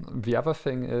the other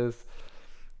thing is,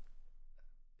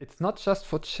 it's not just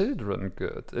for children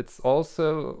good. It's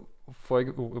also for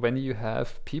when you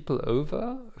have people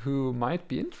over who might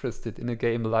be interested in a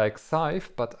game like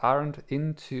Scythe but aren't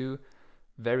into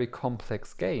very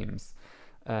complex games.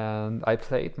 And I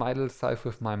played My Little Scythe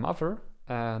with my mother,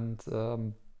 and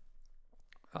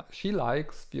she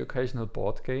likes the occasional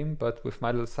board game, but with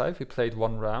My Little Scythe we played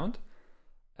one round,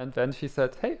 and then she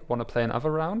said, hey, want to play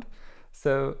another round?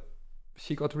 So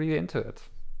she got really into it.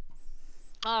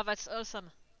 Oh, that's awesome.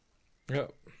 Yeah.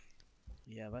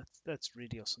 Yeah, that's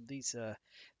really awesome. These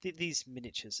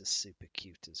miniatures are super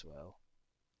cute as well.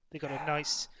 They got a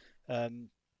nice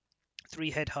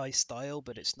 3-head high style,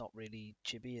 but it's not really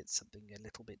chibi. It's something a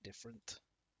little bit different.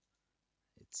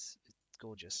 It's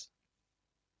gorgeous.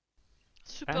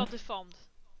 Super deformed.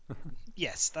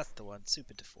 Yes, that's the one.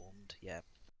 Super deformed. Yeah.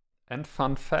 And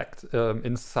fun fact,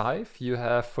 in Scythe you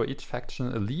have for each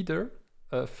faction a leader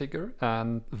figure,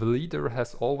 and the leader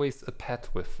has always a pet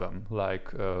with them.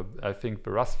 Like I think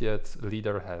the Rasviet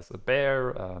leader has a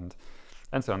bear, and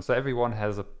so on. So everyone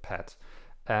has a pet,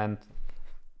 and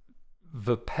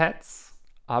the pets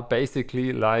are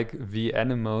basically like the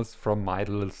animals from My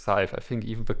Little Scythe. I think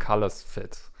even the colors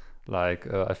fit. Like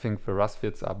I think the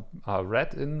Rasviets are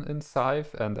red in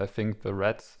Scythe, and I think the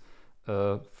red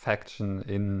faction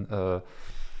in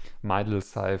My Little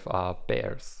Scythe are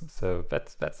bears. So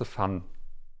that's a fun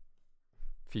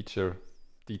feature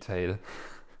detail.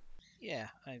 Yeah,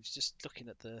 I was just looking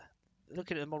at the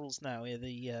models now.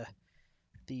 Yeah,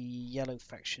 the yellow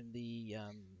faction, the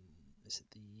is it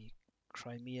the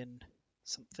Crimean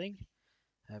something?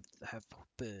 Have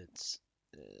birds.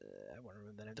 I want to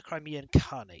remember the name. The Crimean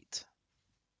Carnate.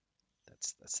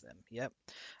 That's them. Yep.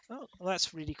 Oh, well,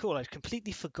 that's really cool. I'd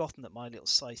completely forgotten that My Little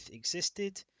Scythe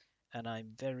existed, and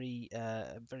I'm very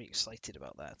excited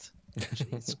about that.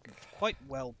 Actually, it's quite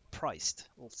well priced,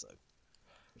 also,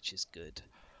 which is good.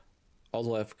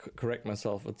 Also, I have to correct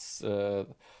myself. It's in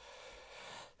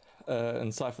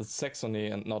Scythe it's Saxony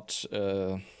and not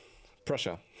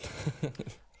Prussia.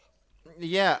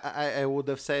 Yeah, I would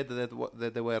have said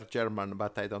that they were German,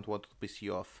 but I don't want to piss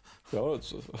you off. No,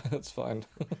 it's fine.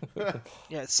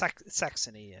 Yeah, it's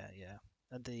Saxony. Yeah,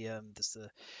 and there's the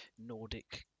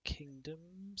Nordic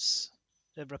kingdoms.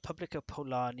 the Republic of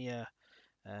Polania,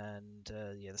 and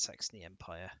the Saxony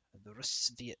Empire, and the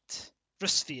Rusviet.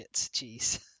 Rusviet,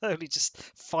 jeez. I only just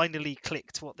finally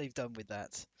clicked what they've done with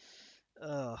that.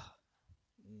 Oh,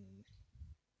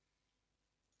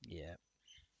 yeah.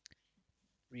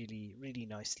 Really, really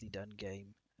nicely done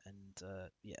game. And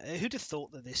who'd have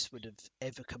thought that this would have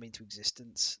ever come into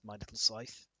existence, My Little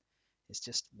Scythe? It's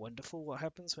just wonderful what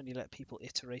happens when you let people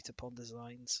iterate upon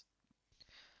designs.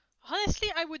 Honestly,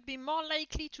 I would be more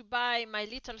likely to buy My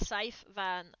Little Scythe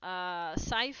than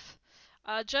Scythe,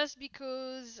 just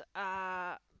because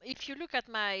if you look at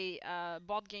my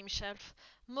board game shelf,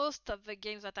 most of the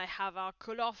games that I have are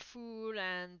colorful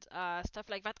and stuff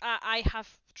like that. I have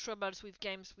troubles with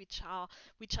games which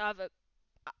have a,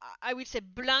 I will say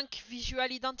blank visual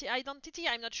identity.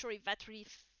 I'm not sure if that really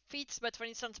fits, but for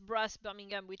instance, Brass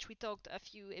Birmingham, which we talked a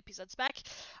few episodes back,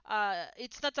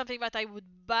 it's not something that I would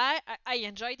buy. I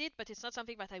enjoyed it, but it's not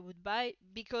something that I would buy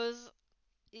because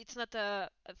it's not a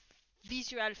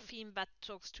visual theme that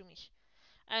talks to me.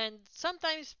 And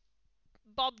sometimes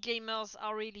board gamers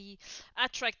are really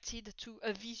attracted to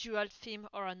a visual theme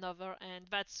or another, and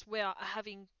that's where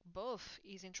having both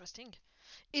is interesting,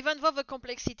 even though the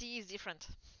complexity is different.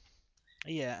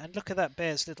 Yeah, and look at that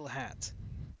bear's little hat.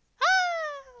 Ah!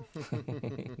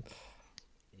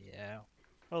 Yeah.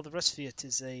 Well, the Rusviet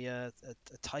is a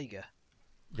tiger.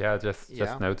 Yeah, just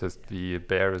Yeah. noticed the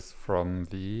bear is from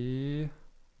the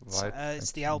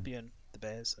It's the Albion, the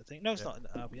bears, I think. No, it's not an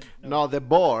Albion. No, the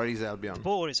boar is Albion. The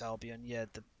boar is Albion. Yeah,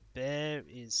 the bear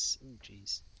is. Oh,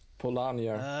 jeez.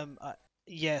 Polania.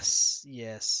 Yes.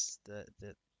 The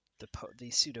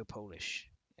pseudo Polish.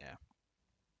 Yeah.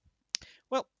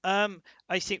 Well,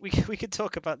 I think we could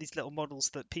talk about these little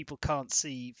models that people can't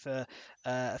see for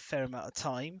a fair amount of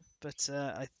time, but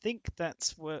I think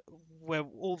that's where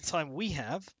all the time we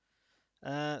have.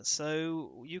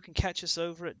 So you can catch us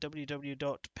over at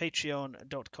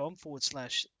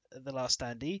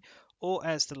www.patreon.com/thelaststandee or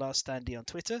as The Last Standee on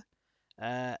Twitter.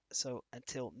 So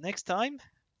until next time,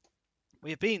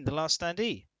 we have been The Last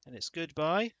Standee, and it's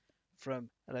goodbye from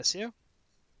Alessio,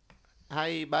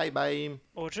 Hi, bye.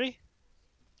 Audrey,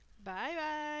 Bye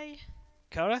bye.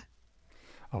 Cara,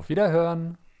 Auf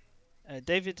Wiederhören.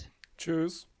 David,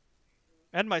 Tschüss.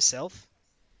 and myself.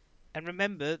 And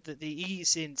remember that the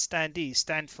E's in standee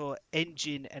stand for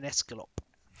engine and escalop.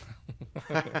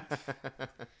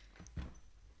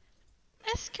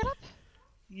 Escalop?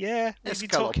 Yeah, we've been Escalop.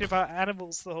 talking about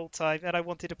animals the whole time, and I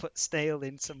wanted to put snail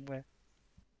in somewhere.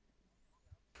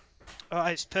 Oh,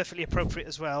 it's perfectly appropriate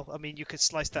as well. I mean, you could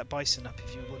slice that bison up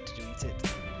if you wanted to eat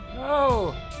it.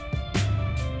 No!